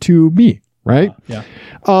hazard to me, right? Yeah.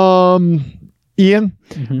 Ian,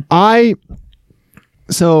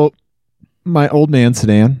 so my old man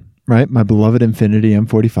sedan, right? My beloved Infiniti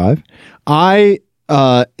M45. I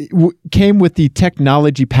came with the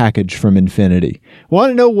technology package from Infiniti.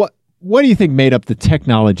 Want to know what do you think made up the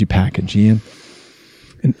technology package, Ian?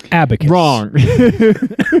 An abacus. Wrong.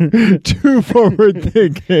 Too forward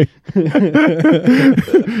thinking.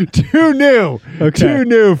 Too new. Okay. Too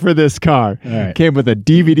new for this car. All right. Came with a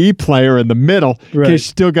DVD player in the middle. Right. In case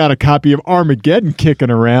you still got a copy of Armageddon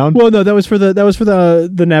kicking around. Well, no, that was for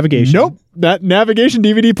the navigation. Nope. That navigation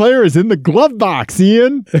DVD player is in the glove box,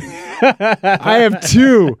 Ian. I have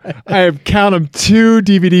two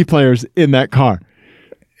DVD players in that car.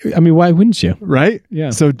 I mean, why wouldn't you? right? Yeah.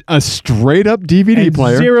 So a straight up DVD And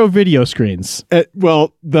player. 0 video screens.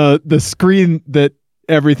 Well, the screen that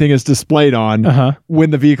everything is displayed on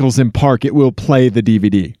when the vehicle's in park, it will play the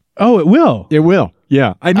DVD. Oh, it will. It will.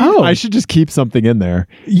 Yeah. I should just keep something in there.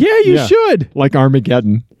 Yeah, you should. Like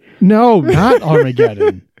Armageddon. No, not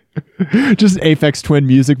Armageddon. Just Aphex Twin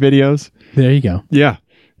music videos. There you go. Yeah.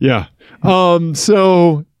 Yeah.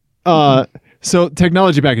 So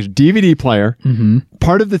technology package, DVD player.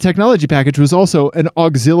 Part of the technology package was also an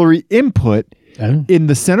auxiliary input in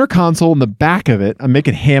the center console in the back of it. I'm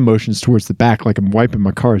making hand motions towards the back like I'm wiping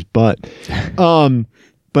my car's butt.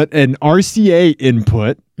 But an RCA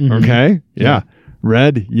input. Okay. Yeah.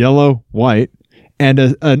 Red, yellow, white. And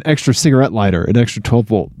an extra cigarette lighter, an extra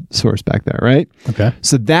 12-volt source back there, right? Okay.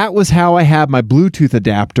 So that was how I had my Bluetooth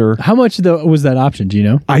adapter. How much was that option? Do you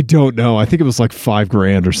know? I don't know. I think it was like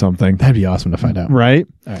 $5,000 or something. That'd be awesome to find out. Right?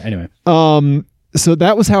 All right. Anyway. So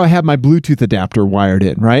that was how I had my Bluetooth adapter wired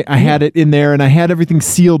in, right? I had it in there and I had everything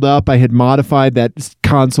sealed up. I had modified that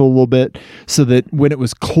console a little bit so that when it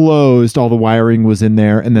was closed, all the wiring was in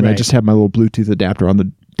there. And then I just had my little Bluetooth adapter on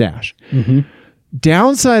the dash.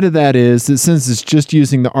 Downside of that is that since it's just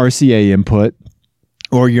using the RCA input,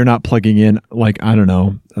 or you're not plugging in, like, I don't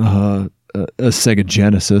know, a Sega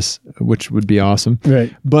Genesis, which would be awesome.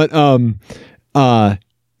 Right. But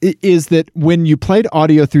is that when you played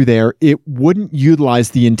audio through there, it wouldn't utilize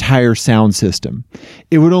the entire sound system.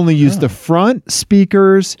 It would only use the front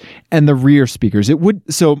speakers and the rear speakers.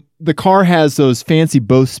 So the car has those fancy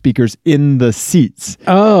Bose speakers in the seats.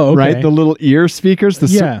 Oh, okay. Right? The little ear speakers,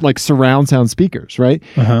 like surround sound speakers, right?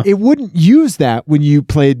 It wouldn't use that when you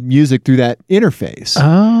played music through that interface.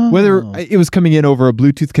 Whether it was coming in over a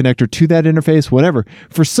Bluetooth connector to that interface, whatever.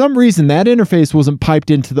 For some reason, that interface wasn't piped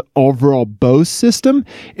into the overall Bose system.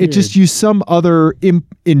 It just used some other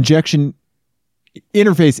injection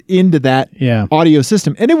interface into that audio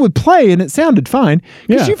system, and it would play and it sounded fine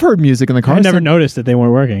because you've heard music in the car. I never noticed that they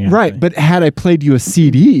weren't working. Right, but had I played you a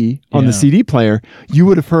CD on the CD player, you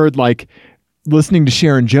would have heard, like, listening to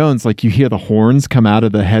Sharon Jones, like you hear the horns come out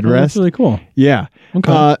of the headrest. That's really cool. Yeah.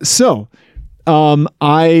 Okay.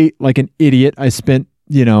 I, like an idiot, I spent,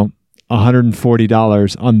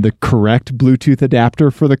 $140 on the correct Bluetooth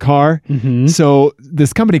adapter for the car. So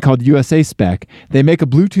this company called USA Spec, they make a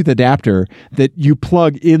Bluetooth adapter that you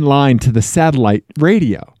plug in line to the satellite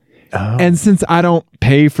radio. And since I don't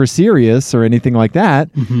pay for Sirius or anything like that,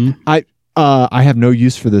 I have no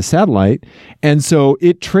use for the satellite. And so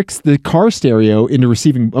it tricks the car stereo into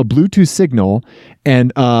receiving a Bluetooth signal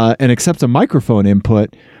and accepts a microphone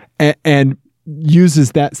input and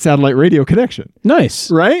uses that satellite radio connection.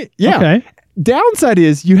 Nice. Right? Yeah. Okay. Downside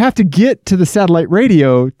is you have to get to the satellite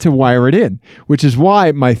radio to wire it in, which is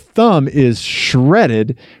why my thumb is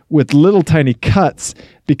shredded with little tiny cuts,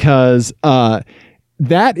 because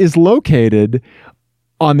that is located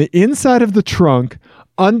on the inside of the trunk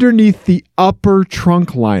underneath the upper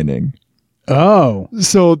trunk lining. Oh.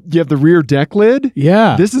 So you have the rear deck lid.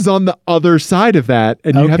 Yeah. This is on the other side of that,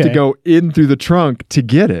 and you have to go in through the trunk to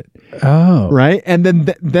get it. Oh. Right? And then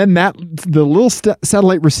the little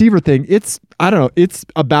satellite receiver thing, it's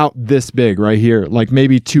about this big right here, like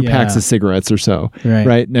maybe 2 packs of cigarettes or so,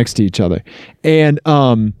 right next to each other. And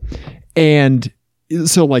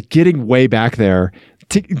so, like, getting way back there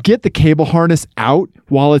to get the cable harness out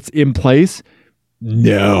while it's in place,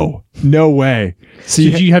 no way. So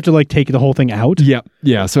did you have to, like, take the whole thing out? Yep.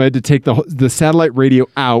 Yeah. So I had to take the satellite radio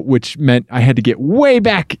out, which meant I had to get way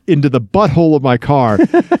back into the butthole of my car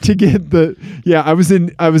to get I was in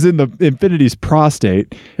the Infinity's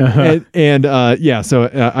prostate. So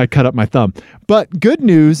I cut up my thumb. But good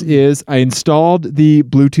news is I installed the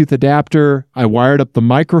Bluetooth adapter. I wired up the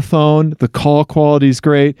microphone. The call quality is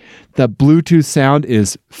great. The Bluetooth sound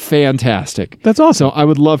is fantastic. That's awesome. So I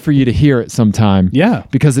would love for you to hear it sometime. Yeah.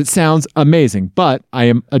 Because it sounds amazing, but I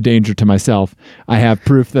am a danger to myself. I have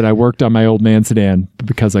proof that I worked on my old man sedan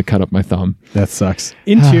because I cut up my thumb. That sucks.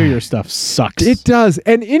 Interior stuff sucks. It does.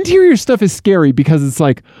 And interior stuff is scary because it's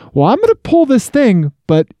like, well, I'm going to pull this thing,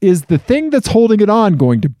 but is the thing that's holding it on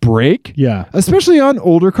going to break? Yeah. Especially on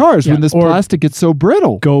older cars when this plastic gets so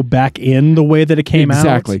brittle. Go back in the way that it came out.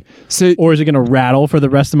 Exactly. So, or is it going to rattle for the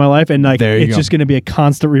rest of my life? And, like, it's just going to be a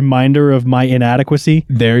constant reminder of my inadequacy.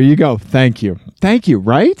 There you go. Thank you.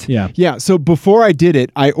 Right? Yeah. Yeah. So before I did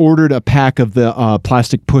it, I ordered a pack of the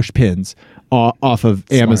plastic push pins off of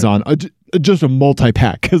Amazon. just a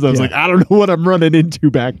multi-pack because I was like, I don't know what I'm running into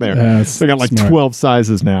back there. So I got like smart. 12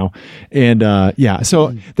 sizes now. And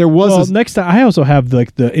so there was Well, next time I also have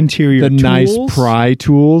like the interior tools. nice pry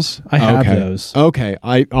tools. I have those. Okay,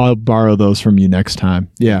 I'll borrow those from you next time.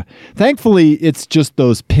 Yeah. Thankfully, it's just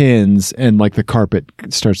those pins and like the carpet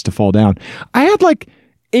starts to fall down. I had like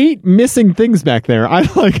 8 missing things back there. I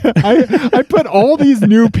put all these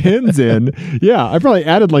new pins in. Yeah, I probably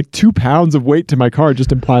added like 2 pounds of weight to my car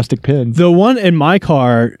just in plastic pins. The one in my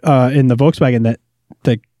car, in the Volkswagen that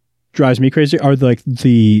drives me crazy are like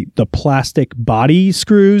the plastic body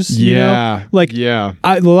screws. You know? Like yeah.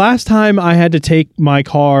 the last time I had to take my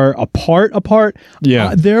car apart,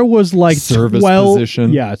 there was like service 12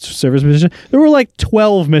 position. Yeah, it's service position. There were like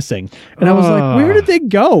 12 missing, and I was like, where did they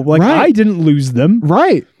go? Like I didn't lose them.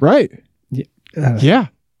 Right. Yeah.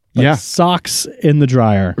 Like socks in the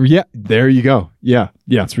dryer. Yeah, there you go. Yeah.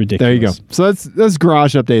 It's ridiculous. There you go. So that's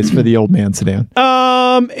garage updates for the old man sedan.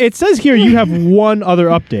 It says here you have one other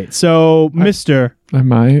update. So, Mister, I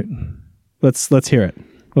might. let's hear it.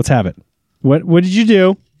 Let's have it. What did you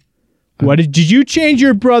do? Did you change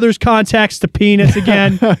your brother's contacts to penis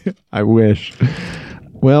again? I wish.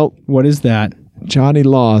 Well, What is that? Johnny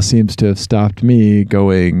Law seems to have stopped me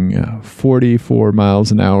going 44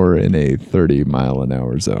 miles an hour in a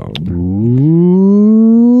 30-mile-an-hour zone.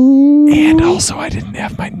 Ooh. And also, I didn't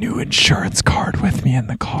have my new insurance card with me in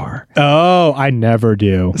the car. Oh, I never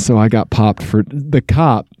do. So I got popped for the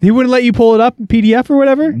cop. He wouldn't let you pull it up in PDF or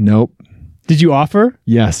whatever? Nope. Did you offer?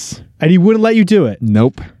 Yes. And he wouldn't let you do it?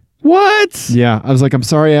 Nope. What? Yeah. I was like, I'm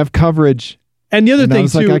sorry, I have coverage. And the other And I thing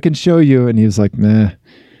was too, like, I can show you. And he was like, nah.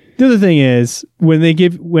 the other thing is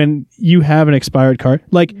when you have an expired card,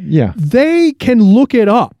 like Yeah. they can look it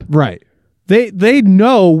up. Right. They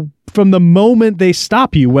know from the moment they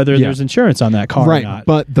stop you whether Yeah. there's insurance on that car or Right. not.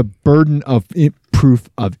 But the burden of proof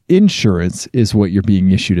of insurance is what you're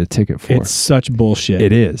being issued a ticket for. It's such bullshit.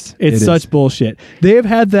 It is. It's such bullshit. They have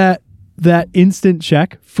had that instant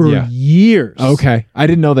check for Yeah. years. Okay. I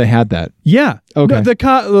didn't know they had that. Yeah. Okay.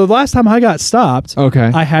 No, the last time I got stopped,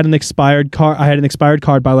 Okay. I had an expired card. I had an expired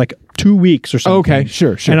card by like 2 weeks or something. Okay.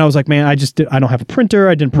 Sure. And I was like, man, I don't have a printer.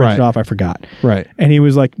 I didn't print Right. it off. I forgot. Right. And he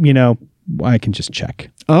was like, I can just check.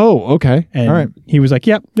 Oh, okay. And all right. he was like,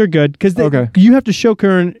 yep, they're good. Because Okay. you have to show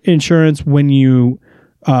current insurance when you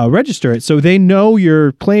register it. So they know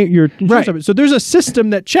your insurance Right. number. So there's a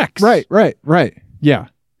system that checks. Right. Yeah.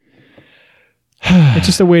 It's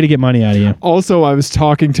just a way to get money out of you. Also, I was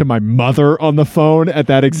talking to my mother on the phone at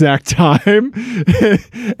that exact time,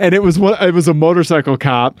 and it was a motorcycle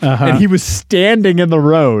cop, and he was standing in the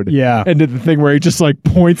road, Yeah. and did the thing where he just like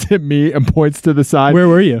points at me and points to the side. Where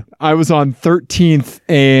were you? I was on 13th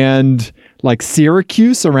and like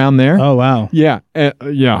Syracuse around there. Oh, wow. Yeah,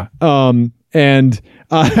 yeah. And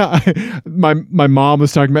my mom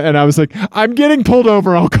was talking about, and I was like, "I'm getting pulled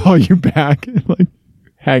over. I'll call you back." Like,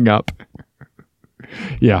 hang up.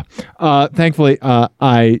 Yeah. Thankfully,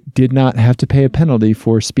 I did not have to pay a penalty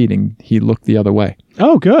for speeding. He looked the other way.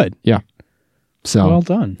 Oh, good. Yeah. So Well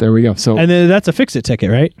done. there we go. So And then that's a fix-it ticket,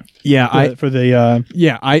 right? yeah, I did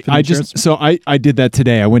that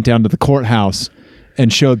today. I went down to the courthouse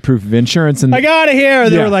and showed proof of insurance, and I got it here.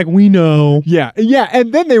 They Yeah. were like, we know. yeah,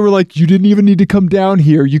 and then they were like, "You didn't even need to come down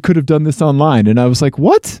here. You could have done this online." And I was like,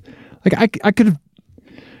 "What? Like I could have."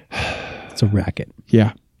 It's a racket.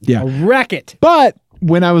 Yeah. A racket. But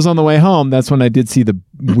when I was on the way home, that's when I did see the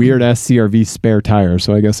weird ass CRV spare tire.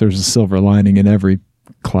 So I guess there's a silver lining in every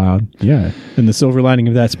cloud. Yeah. And the silver lining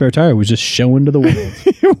of that spare tire was just showing to the world.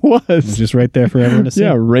 It was. Just right there for everyone to see.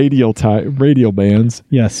 Yeah, radial bands.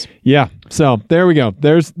 Yes. Yeah. So there we go.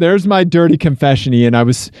 There's my dirty confession, Ian.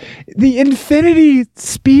 The infinity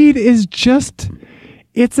speed is just,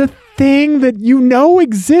 it's a thing that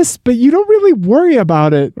exists, but you don't really worry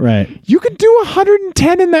about it. Right. You can do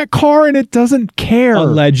 110 in that car and it doesn't care.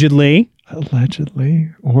 Allegedly.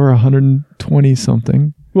 Or 120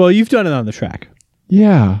 something. Well, you've done it on the track.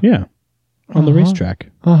 Yeah. Yeah. On the racetrack.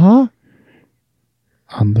 Uh-huh.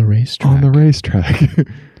 On the racetrack. On the racetrack.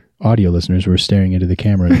 Audio listeners were staring into the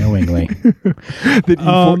camera knowingly.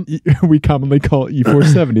 We commonly call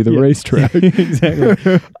E470 the racetrack.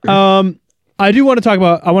 Exactly. I do want to talk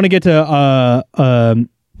about, I want to get to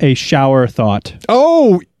a shower thought.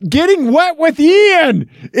 Oh, getting wet with Ian.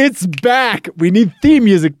 It's back. We need theme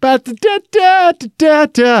music.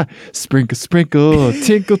 Ba-da-da-da-da-da-da. Sprinkle, sprinkle,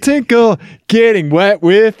 tinkle, tinkle. Getting wet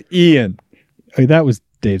with Ian. That was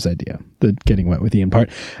Dave's idea, the getting wet with Ian part.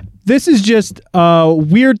 This is just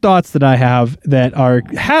weird thoughts that I have that are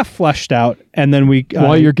half fleshed out, and then we...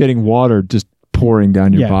 While you're getting water just pouring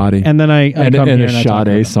down your body. And then I come here and and a I talk about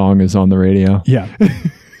Sade them. song is on the radio. Yeah.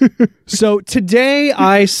 So today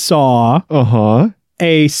I saw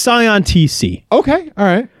a Scion TC. Okay. All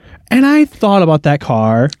right. And I thought about that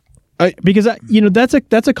car because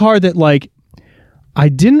that's a car that like I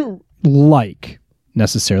didn't like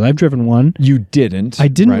necessarily. I've driven one. You didn't. I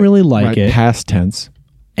didn't really like it. Past tense.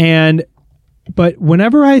 But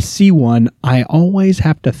whenever I see one, I always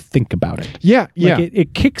have to think about it. Yeah. Yeah. Like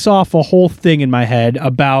it kicks off a whole thing in my head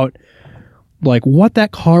about like what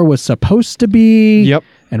that car was supposed to be. Yep.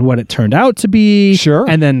 And what it turned out to be. Sure.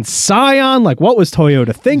 And then Scion, like what was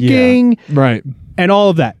Toyota thinking? Yeah. Right. And all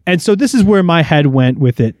of that. And so this is where my head went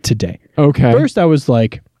with it today. Okay. First, I was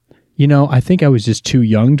like, I think I was just too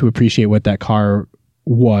young to appreciate what that car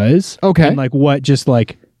was. Okay. And like what just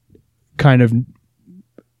like kind of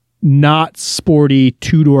not sporty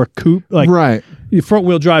two-door coupe, like right.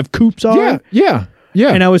 front-wheel drive coupes are. Yeah. Yeah. Yeah.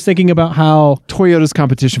 And I was thinking about how Toyota's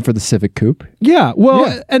competition for the Civic Coupe. Yeah.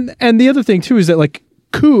 Well, and the other thing too is that like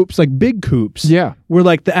coupes, like big coupes, were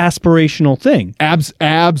like the aspirational thing.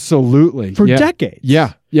 Absolutely. For decades.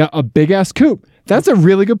 Yeah. Yeah. A big ass coupe. That's a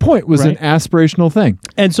really good point. Was an aspirational thing.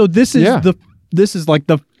 And so this is this is like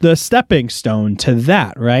the stepping stone to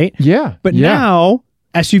that, right? Yeah. But now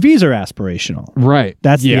SUVs are aspirational. Right.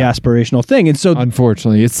 That's the aspirational thing. And so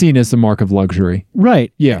unfortunately, it's seen as the mark of luxury.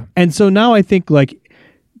 Right. Yeah. And so now I think like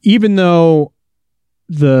even though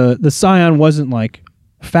the Scion wasn't like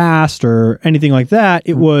fast or anything like that,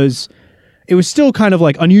 it was still kind of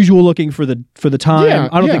like unusual looking for the time. Yeah,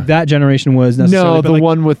 I don't think that generation was necessarily. No, the like,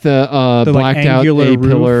 one with the blacked like out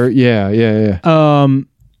A-pillar. roof. Yeah.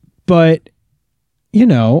 But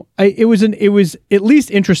it was at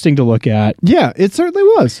least interesting to look at. Yeah, it certainly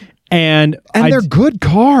was. And they're good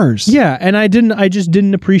cars. Yeah, and I just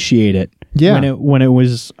didn't appreciate it. Yeah. when it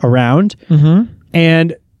was around.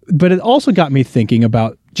 Mm-hmm. But it also got me thinking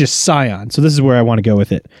about just Scion. So this is where I want to go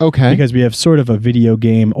with it. Okay. Because we have sort of a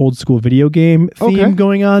old school video game theme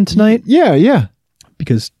going on tonight. Yeah, yeah.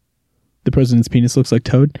 Because the president's penis looks like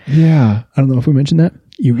Toad. Yeah. I don't know if we mentioned that.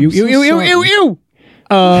 Ew.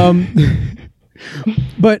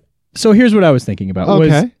 But so here's what I was thinking about.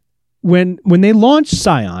 Okay. Was when they launched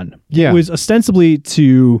Scion, it was ostensibly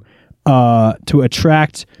to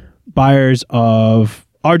attract buyers of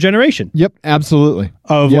our generation. Yep, absolutely.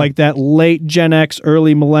 Of like that late Gen X,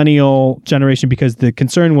 early millennial generation, because the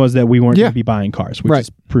concern was that we weren't going to be buying cars, which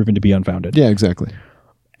is proven to be unfounded. Yeah, exactly.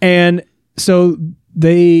 And so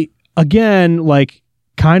they, again, like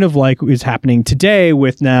kind of like is happening today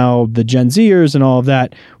with now the Gen Zers and all of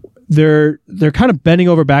that, they're kind of bending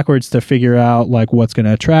over backwards to figure out like what's going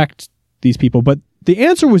to attract these people. But the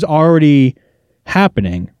answer was already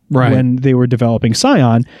happening when they were developing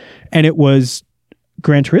Scion, and it was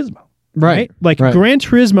Gran Turismo. Right? Like Gran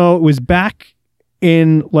Turismo was back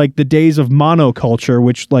in like the days of monoculture,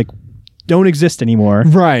 which like don't exist anymore.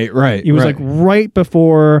 Right. It was like right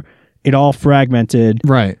before it all fragmented.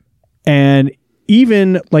 Right. And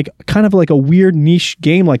even like kind of like a weird niche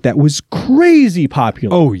game like that was crazy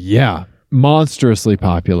popular. Oh yeah. Monstrously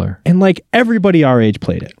popular. And like everybody our age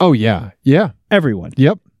played it. Oh yeah. Yeah. Everyone.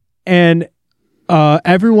 Yep. And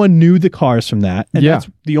everyone knew the cars from that. And that's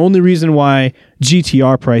the only reason why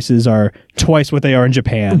GTR prices are twice what they are in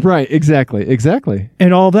Japan. Right. Exactly.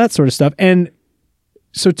 And all that sort of stuff. And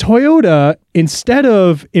so Toyota, instead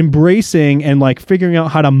of embracing and like figuring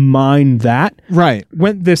out how to mine that,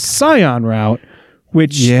 went this Scion route,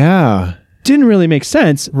 which didn't really make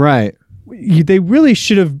sense. Right. They really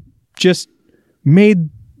should have just made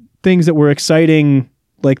things that were exciting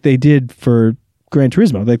like they did for Gran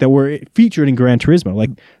Turismo, like that were featured in Gran Turismo, like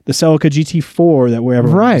the Celica GT4 that were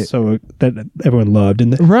everyone so that everyone loved,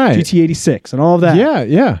 and the GT86 and all of that.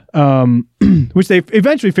 Yeah. Which they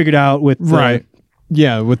eventually figured out with with the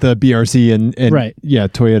BRZ and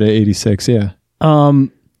Toyota 86. Yeah.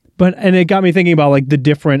 But it got me thinking about like the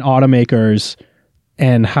different automakers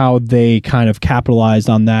and how they kind of capitalized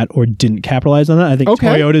on that or didn't capitalize on that. I think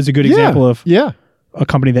Toyota is a good example of a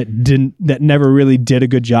company that never really did a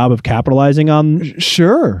good job of capitalizing on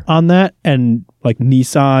on that, and like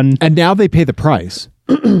Nissan, and now they pay the price.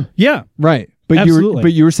 Right. But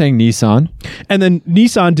you were saying Nissan, and then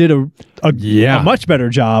Nissan did a much better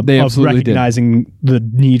job of recognizing the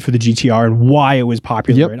need for the GTR and why it was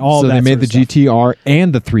popular and all that. So they made the GTR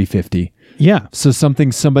and the 350. Yeah. So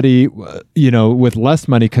somebody with less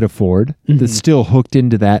money could afford that's still hooked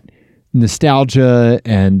into that nostalgia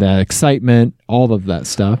and excitement, all of that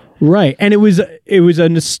stuff. Right. And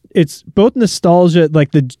it's both nostalgia,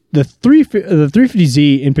 like the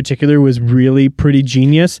 350Z in particular was really pretty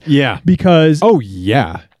genius. Yeah. Because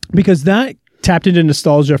because that tapped into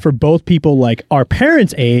nostalgia for both people like our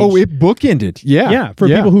parents' age. Oh, it bookended. Yeah. Yeah, for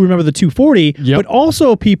people who remember the 240, but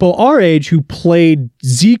also people our age who played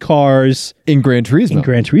Z cars in Gran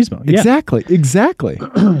Turismo. Yeah. Exactly.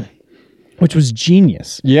 Which was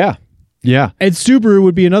genius. Yeah. Yeah. And Subaru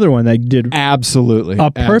would be another one that did absolutely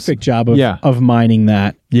a perfect job of mining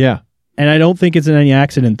that. Yeah. And I don't think it's in any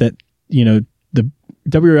accident that,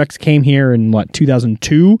 the WRX came here in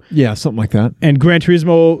 2002? Yeah, something like that. And Gran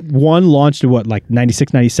Turismo 1 launched in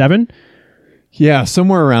 96, 97? Yeah,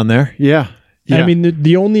 somewhere around there. Yeah. I mean,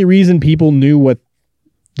 the only reason people knew what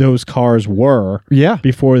those cars were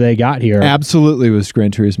before they got here absolutely was Gran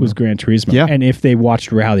Turismo. Yeah. And if they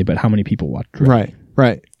watched rally, but how many people watched rally?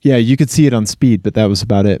 Right. Yeah, you could see it on speed, but that was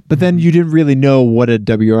about it. But then you didn't really know what a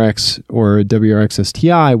WRX or a WRX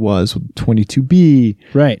STI was, 22B.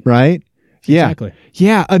 Right? Yeah. Exactly.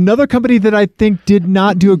 Yeah, another company that I think did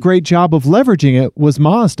not do a great job of leveraging it was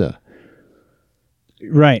Mazda.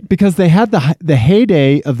 Right. Because they had the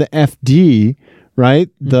heyday of the FD, right?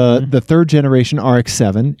 The third generation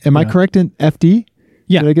RX-7. Am I correct in FD?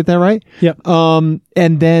 Yeah. Did I get that right? Yep. And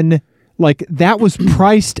then that was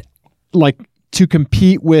priced to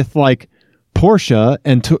compete with Porsche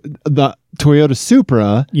and the Toyota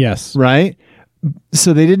Supra. Yes. Right?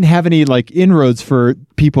 So they didn't have any inroads for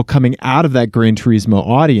people coming out of that Gran Turismo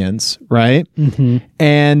audience, right? Mm-hmm.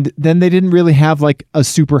 And then they didn't really have a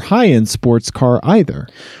super high-end sports car either.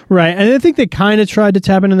 Right. And I think they kind of tried to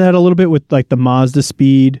tap into that a little bit with the Mazda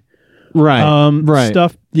Speed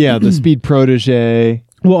stuff. Yeah, the Speed Protege.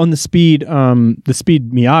 Well, on the Speed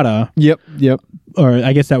Miata. Yep. Or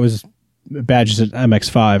I guess that was badges at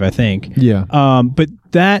MX-5, I think. Yeah. But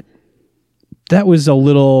that was a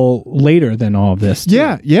little later than all of this.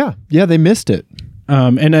 Too. Yeah, they missed it.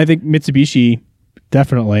 And I think Mitsubishi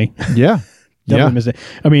definitely. Yeah. Definitely missed it.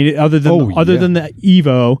 I mean, other than the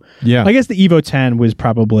Evo. Yeah. I guess the Evo 10 was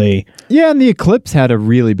probably. Yeah, and the Eclipse had a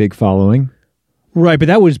really big following. Right, but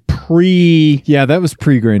that was pre. Yeah, that was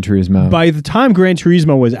pre Gran Turismo. By the time Gran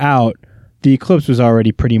Turismo was out, the Eclipse was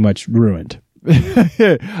already pretty much ruined.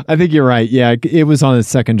 I think you're right. Yeah, it was on its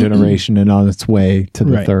second generation and on its way to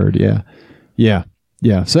the third. Yeah.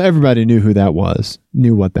 So everybody knew who that was,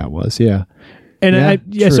 knew what that was. Yeah. And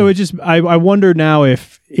so it just I wonder now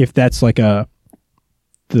if that's that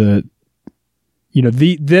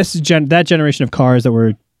generation of cars that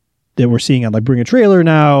we're seeing on Bring a Trailer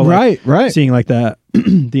now, right, seeing the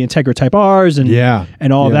the Integra Type R's and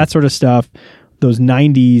all of that sort of stuff, those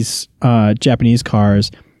 90s Japanese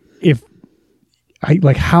cars. If the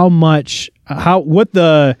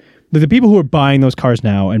people who are buying those cars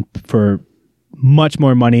now and for much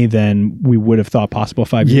more money than we would have thought possible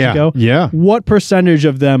 5 years ago. Yeah. What percentage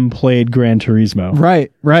of them played Gran Turismo?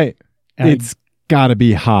 Right. And it's got to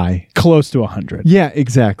be high. Close to 100. Yeah,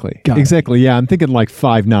 exactly. Exactly. Yeah, I'm thinking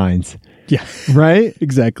 5 9s. Yeah. Right?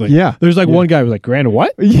 Exactly. Yeah. There's one guy who was Gran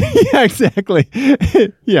what? Yeah, exactly.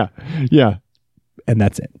 Yeah. And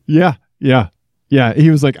that's it. Yeah. Yeah, he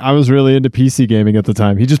was I was really into PC gaming at the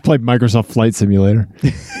time. He just played Microsoft Flight Simulator.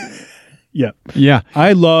 Yeah. Yeah.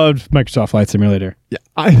 I loved Microsoft Flight Simulator.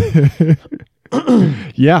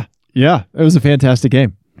 Yeah. Yeah. It was a fantastic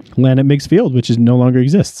game. Land at Meigs Field, which no longer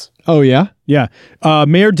exists. Oh, yeah? Yeah.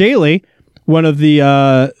 Mayor Daley, one of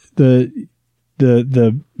the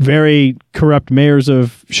very corrupt mayors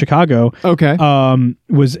of Chicago,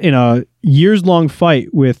 was in a years-long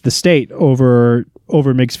fight with the state over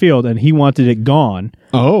Meigs Field, and he wanted it gone.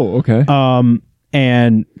 Oh, okay.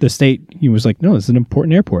 And the state, he was like, no, this is an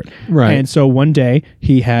important airport. Right. And so one day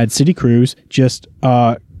he had city crews just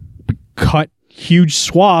cut huge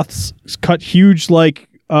swaths, cut huge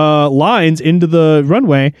lines into the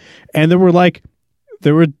runway, and there were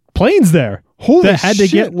planes there that had to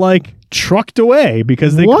get trucked away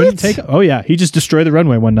because they couldn't take it. Oh yeah, he just destroyed the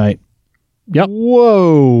runway one night. Yep.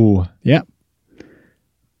 Whoa. Yep.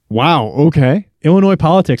 Wow. Okay. Illinois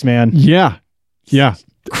politics, man. Yeah.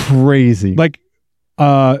 Crazy.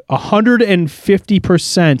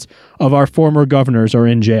 150% of our former governors are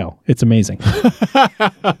in jail. It's amazing.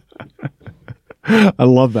 I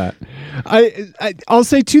love that. I'll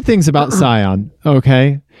say two things about Scion,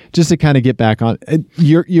 okay? Just to kind of get back on.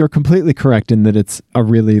 You're completely correct in that it's a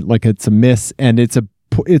really it's a miss and it's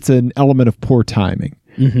an element of poor timing.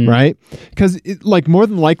 Mm-hmm. Right? Because more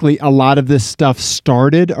than likely a lot of this stuff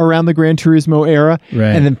started around the Gran Turismo era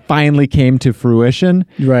and then finally came to fruition.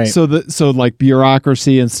 Right. So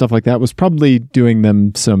bureaucracy and stuff like that was probably doing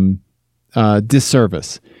them some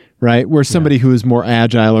disservice, right? Where somebody who is more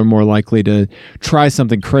agile or more likely to try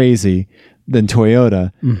something crazy than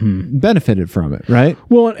Toyota benefited from it, right?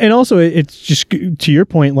 Well, and also it's just to your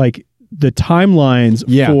point, the timelines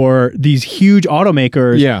for these huge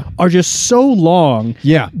automakers are just so long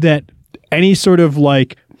that any sort of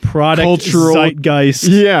like product cultural zeitgeist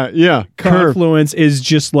confluence is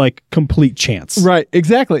just like complete chance. Right.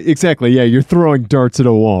 Exactly. Yeah. You're throwing darts at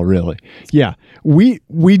a wall, really. Yeah. We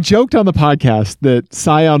joked on the podcast that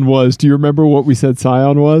Scion was, do you remember what we said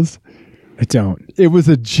Scion was? I don't. It was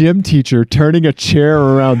a gym teacher turning a chair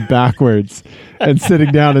around backwards and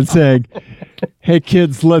sitting down and saying, "Hey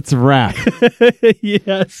kids, let's rap."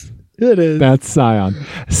 Yes. It is. That's Scion.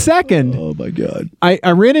 Second, oh my God. I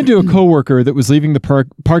ran into a coworker that was leaving the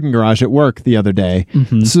parking garage at work the other day,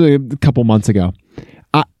 so a couple months ago.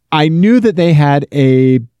 I knew that they had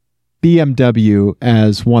a BMW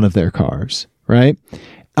as one of their cars, right?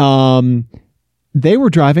 They were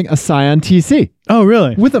driving a Scion TC. Oh,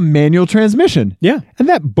 really? With a manual transmission. Yeah. And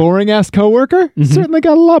that boring-ass coworker certainly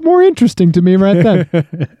got a lot more interesting to me right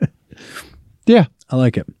then. Yeah. I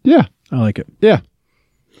like it. Yeah. I like it. Yeah.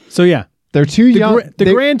 So, yeah. They're too young.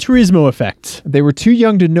 The Gran Turismo effect. They were too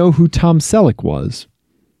young to know who Tom Selleck was.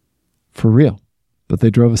 For real. But they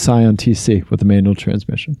drove a Scion TC with a manual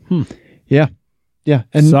transmission. Yeah. Yeah.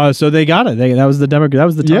 And so they got it. That was the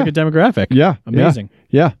target demographic. Yeah. Amazing.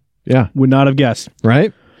 Yeah. Yeah. Would not have guessed.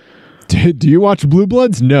 Right? Do you watch Blue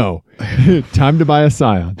Bloods? No. Time to buy a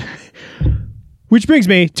Scion. Which brings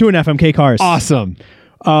me to an FMK Cars. Awesome.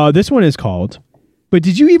 This one is called, but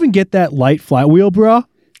did you even get that light flat wheel, bro?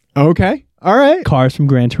 Okay. All right. Cars from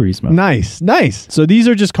Gran Turismo. Nice. Nice. So these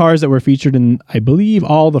are just cars that were featured in, I believe,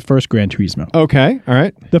 all the first Gran Turismo. Okay. All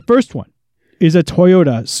right. The first one is a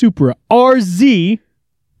Toyota Supra RZ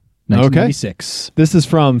 1996. Okay. This is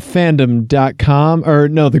from fandom.com, or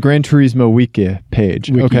no, the Gran Turismo Wiki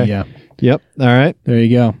page. Okay. Yeah. Yep. All right. There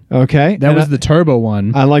you go. Okay. That was the turbo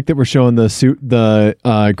one. I like that we're showing the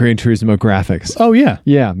Gran Turismo graphics. Oh, yeah.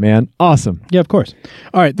 Yeah, man. Awesome. Yeah, of course.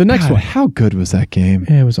 All right. The next one. How good was that game?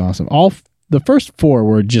 It was awesome. The first four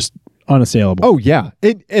were just unassailable. Oh, yeah.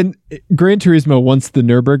 Gran Turismo, once the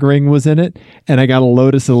Nürburgring was in it, and I got a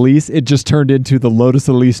Lotus Elise, it just turned into the Lotus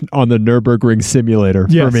Elise on the Nürburgring simulator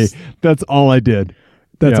for me. That's all I did.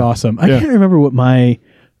 That's awesome. I can't remember what my...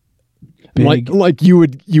 Like you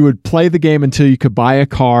would play the game until you could buy a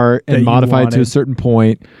car and modify it to a certain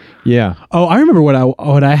point. Yeah. Oh, I remember what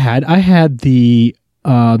I had. I had the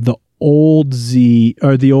old Z,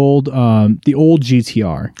 or the old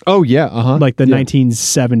GTR. Oh yeah. Like the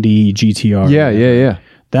 1970 GTR. Yeah.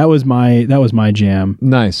 That was my jam.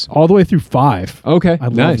 Nice. All the way through 5. Okay. I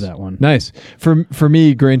love that one. Nice. For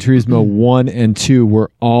me, Gran Turismo 1 and 2 were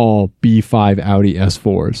all B5 Audi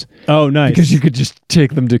S4s. Oh, nice. Because you could just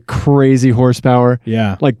take them to crazy horsepower.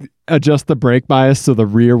 Yeah. Like adjust the brake bias so the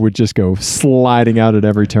rear would just go sliding out at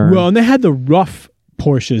every turn. Well, and they had the rough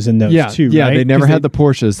Porsches in those too, Yeah, right? they never had the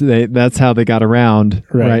Porsches. That's how they got around.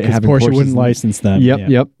 Right. Because Porsche wouldn't license them.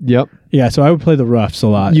 Yep. Yeah, so I would play the roughs a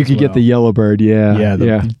lot. You could get the Yellowbird,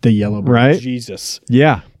 the Yellowbird. Right? Jesus.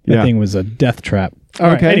 Yeah. That thing was a death trap. All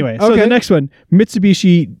right, okay. Anyway, so the next one,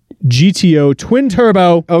 Mitsubishi GTO twin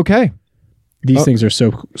turbo. Okay. These things are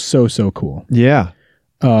so cool. Yeah.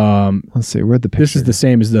 Let's see, where'd the picture? This is the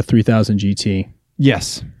same as the 3000 GT.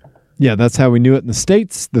 Yes. Yeah, that's how we knew it in the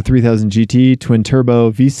States. The 3000 GT, twin turbo,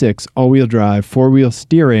 V6, all-wheel drive, four-wheel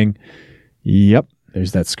steering. Yep.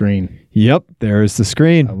 There's that screen. Yep, there's the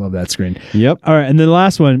screen. I love that screen. Yep. All right, and then the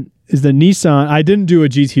last one is the Nissan. I didn't do a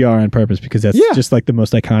GTR on purpose because that's just like the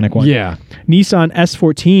most iconic one. Yeah. Nissan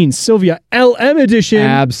S14 Silvia LM Edition.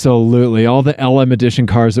 Absolutely. All the LM Edition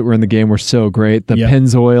cars that were in the game were so great. The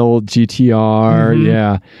Pennzoil GTR.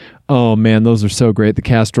 Yeah. Oh, man, those are so great. The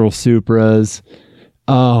Castrol Supras.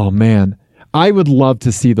 Oh, man. I would love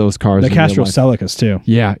to see those cars. The Castrol Celicas, too.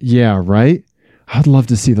 Yeah, right? I'd love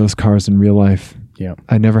to see those cars in real life. Yeah.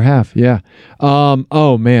 I never have. Yeah.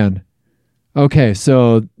 Oh, man. Okay,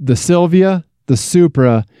 so the Silvia, the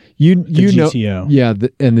Supra, you know, GTO. Yeah,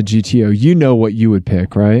 and the GTO. You know what you would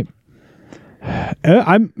pick, right?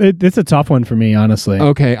 It's a tough one for me, honestly.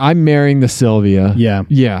 Okay, I'm marrying the Silvia. Yeah,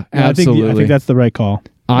 absolutely. I think that's the right call.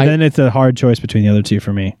 Then it's a hard choice between the other two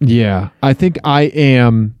for me. Yeah, I think I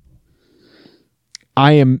am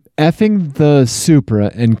effing the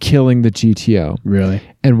Supra and killing the GTO. Really?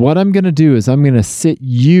 And what I'm going to do is I'm going to sit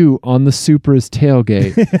you on the Supra's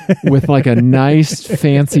tailgate with like a nice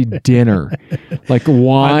fancy dinner, like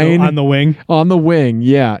wine on the wing. On the wing,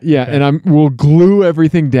 yeah. Okay. And we'll glue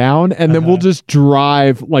everything down, and then we'll just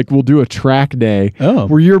drive. Like we'll do a track day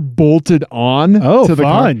where you're bolted on to the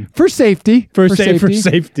car fun. for safety. For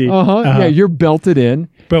safety. Yeah, you're belted in.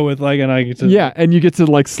 But with like Yeah, and you get to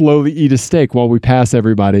like slowly eat a steak while we pass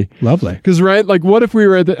everybody. Lovely. Because, right, like what if we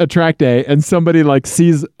were at a track day and somebody like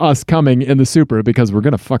sees us coming in the Supra because we're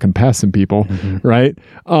going to fucking pass some people, right?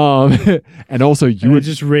 And also you would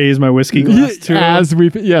just raise my whiskey glass too.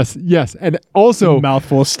 Yes. And also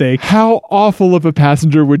mouthful of steak. How awful of a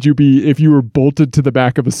passenger would you be if you were bolted to the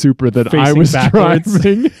back of a Supra that I Facing was backwards.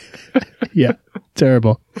 driving? Yeah,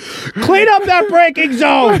 terrible. Clean up that braking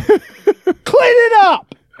zone. Clean it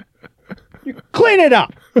up. You clean it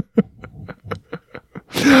up.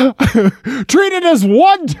 Treat it as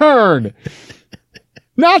one turn,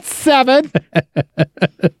 not 7.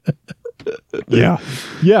 Yeah.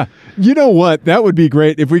 You know what? That would be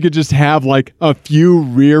great if we could just have like a few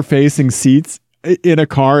rear-facing seats in a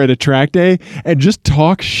car at a track day and just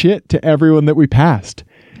talk shit to everyone that we passed.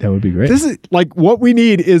 That would be great. This is like what we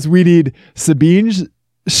need Sabine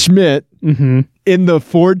Schmidt in the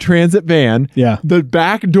Ford Transit van. Yeah. The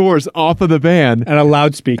back doors off of the van. And a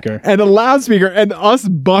loudspeaker. And us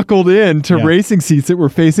buckled in to racing seats that were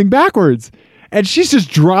facing backwards. And she's just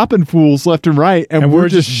dropping fools left and right. And we're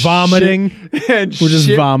just vomiting.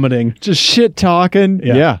 Vomiting. Just shit talking.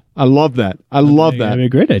 Yeah. I love that. I love that. That'd be a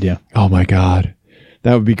great idea. Oh my God.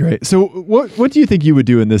 That would be great. So what do you think you would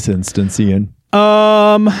do in this instance, Ian?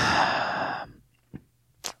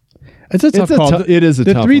 It's a tough call. It is a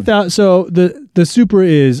tough 3,000. So the Supra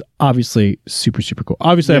is obviously super, super cool.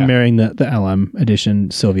 Obviously, I'm marrying the LM edition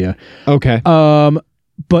Silvia. Okay. But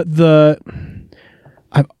the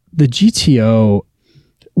GTO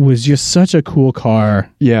was just such a cool car.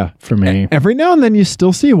 Yeah. For me. Every now and then you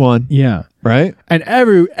still see one. Yeah. Right? And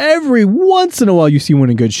every once in a while you see one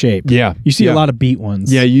in good shape. Yeah. You see a lot of beat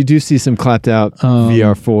ones. Yeah, you do see some clapped out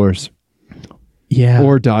VR4s. Yeah.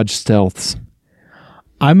 Or Dodge Stealths.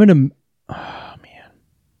 I'm gonna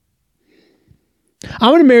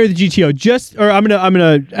marry the GTO I'm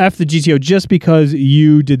gonna F the GTO just because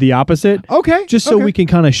you did the opposite. Okay. Just so we can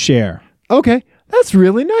kind of share. Okay. That's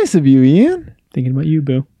really nice of you, Ian. Thinking about you,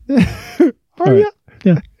 boo. Are you?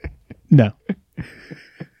 Yeah. No.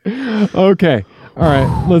 Okay. All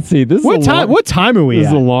right. Let's see. What time are we at? This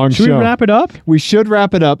is a long show. Should we wrap it up? We should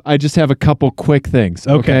wrap it up. I just have a couple quick things.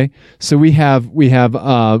 Okay. So we played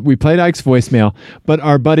Ike's voicemail, but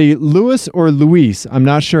our buddy Luis or Luis, I'm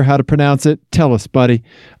not sure how to pronounce it. Tell us, buddy.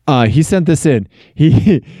 He sent this in.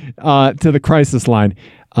 He to the crisis line.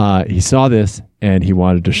 He saw this and he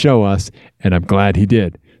wanted to show us, and I'm glad he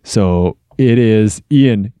did. So it is,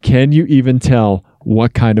 Ian, can you even tell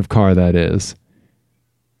what kind of car that is?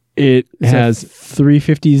 It has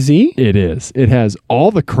 350Z. It is. It has all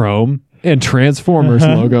the chrome and Transformers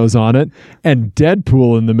logos on it, and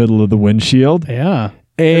Deadpool in the middle of the windshield. Yeah.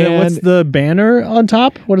 And what's the banner on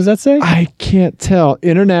top? What does that say? I can't tell.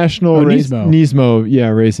 International Nismo. Yeah,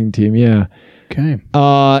 racing team. Yeah. Okay.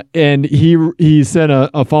 And he sent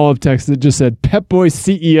a follow-up text that just said Pep Boy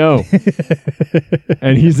CEO.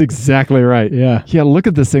 And he's exactly right. Yeah. Yeah, look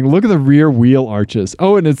at this thing. Look at the rear wheel arches.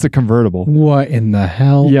 Oh, and it's a convertible. What in the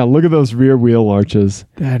hell? Yeah, look at those rear wheel arches.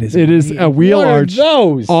 It is a wheel arch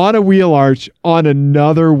on a wheel arch on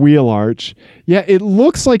another wheel arch. Yeah, it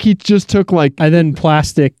looks like he just took and then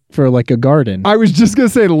plastic for like a garden. I was just going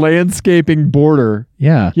to say landscaping border.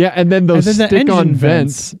 Yeah. Yeah, and then those stick-on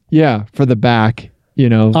vents. Yeah, for the back,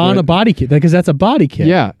 on a body kit, because that's a body kit.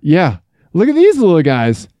 Yeah, yeah. Look at these little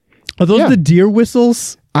guys. Are those the deer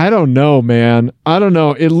whistles? I don't know, man. I don't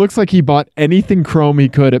know. It looks like he bought anything chrome he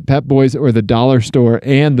could at Pep Boys or the dollar store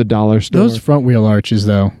and the dollar store. Those front wheel arches,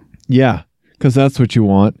 though. Yeah, because that's what you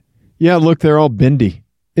want. Yeah, look, they're all bendy.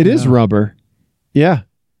 It is rubber. Yeah.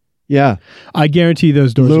 Yeah. I guarantee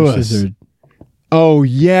those doors are scissored. Oh,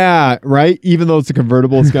 yeah. Right? Even though it's a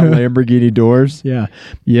convertible, it's got Lamborghini doors. Yeah.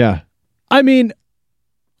 Yeah. I mean,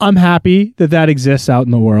 I'm happy that exists out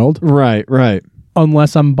in the world. Right, right.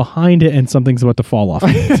 Unless I'm behind it and something's about to fall off.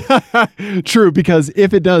 True, because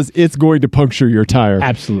if it does, it's going to puncture your tire.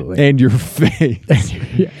 Absolutely. And your face.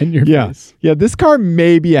 and your face. Yeah, this car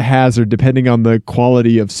may be a hazard depending on the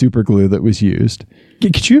quality of super glue that was used.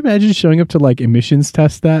 Could you imagine showing up to like emissions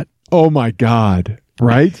test that? Oh my God.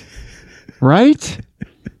 Right? Right?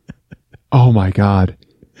 Oh my God.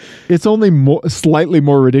 It's only slightly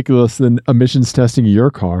more ridiculous than emissions testing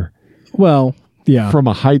your car. Well, yeah. From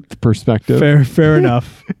a height perspective. Fair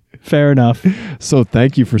enough. Fair enough. So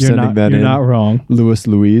thank you for sending that in. You're not wrong.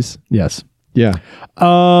 Louise. Yes. Yeah.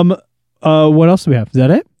 What else do we have? Is that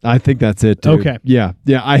it? I think that's it, dude. Okay. Yeah.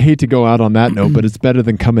 Yeah. I hate to go out on that note, but it's better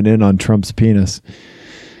than coming in on Trump's penis.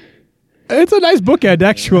 It's a nice bookend,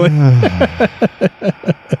 actually.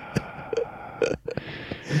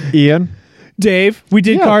 Ian? Dave. We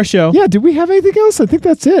did car show. Yeah, did we have anything else? I think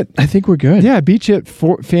that's it. I think we're good. Yeah, beat you at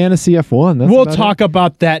Fantasy F1. That's We'll about talk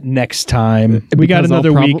about that next time. We got Because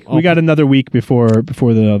another I'll week. We got another week before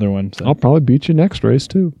the other one. So. I'll probably beat you next race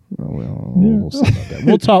too. We'll see about that.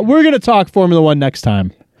 We'll talk. We're gonna talk Formula One next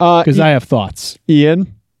time because I have thoughts.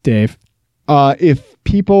 Ian, Dave, if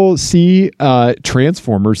people see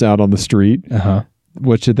Transformers out on the street,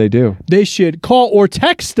 what should they do? they should call or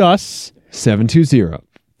text us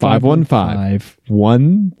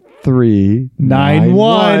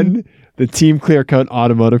 720-515-1391. The Team Clear Coat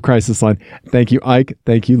Automotive Crisis Line. Thank you, Ike.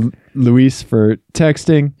 Thank you, Luis, for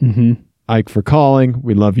texting. Ike for calling.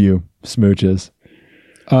 We love you. Smooches.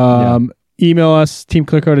 Email us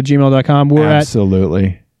teamclearcoat@gmail.com. We're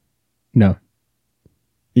Absolutely. no.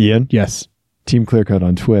 Ian? Yes. Team Clear Coat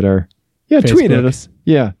on Twitter. Yeah, Facebook. tweet at us.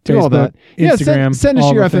 Yeah, do all that. Instagram, Send us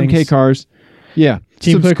all your the FMK things. cars. Yeah.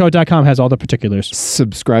 Teamclearcoat.com has all the particulars.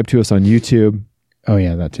 Subscribe to us on YouTube. Oh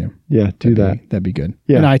yeah, that too. Yeah, do that. That'd be good.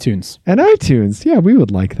 Yeah. And iTunes. And iTunes. Yeah, we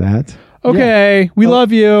would like that. Okay, we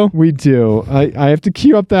love you. We do. I have to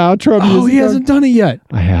cue up the outro music. Oh, he hasn't done it yet.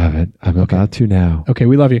 I haven't. I'm about to now. Okay,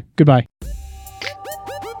 we love you. Goodbye.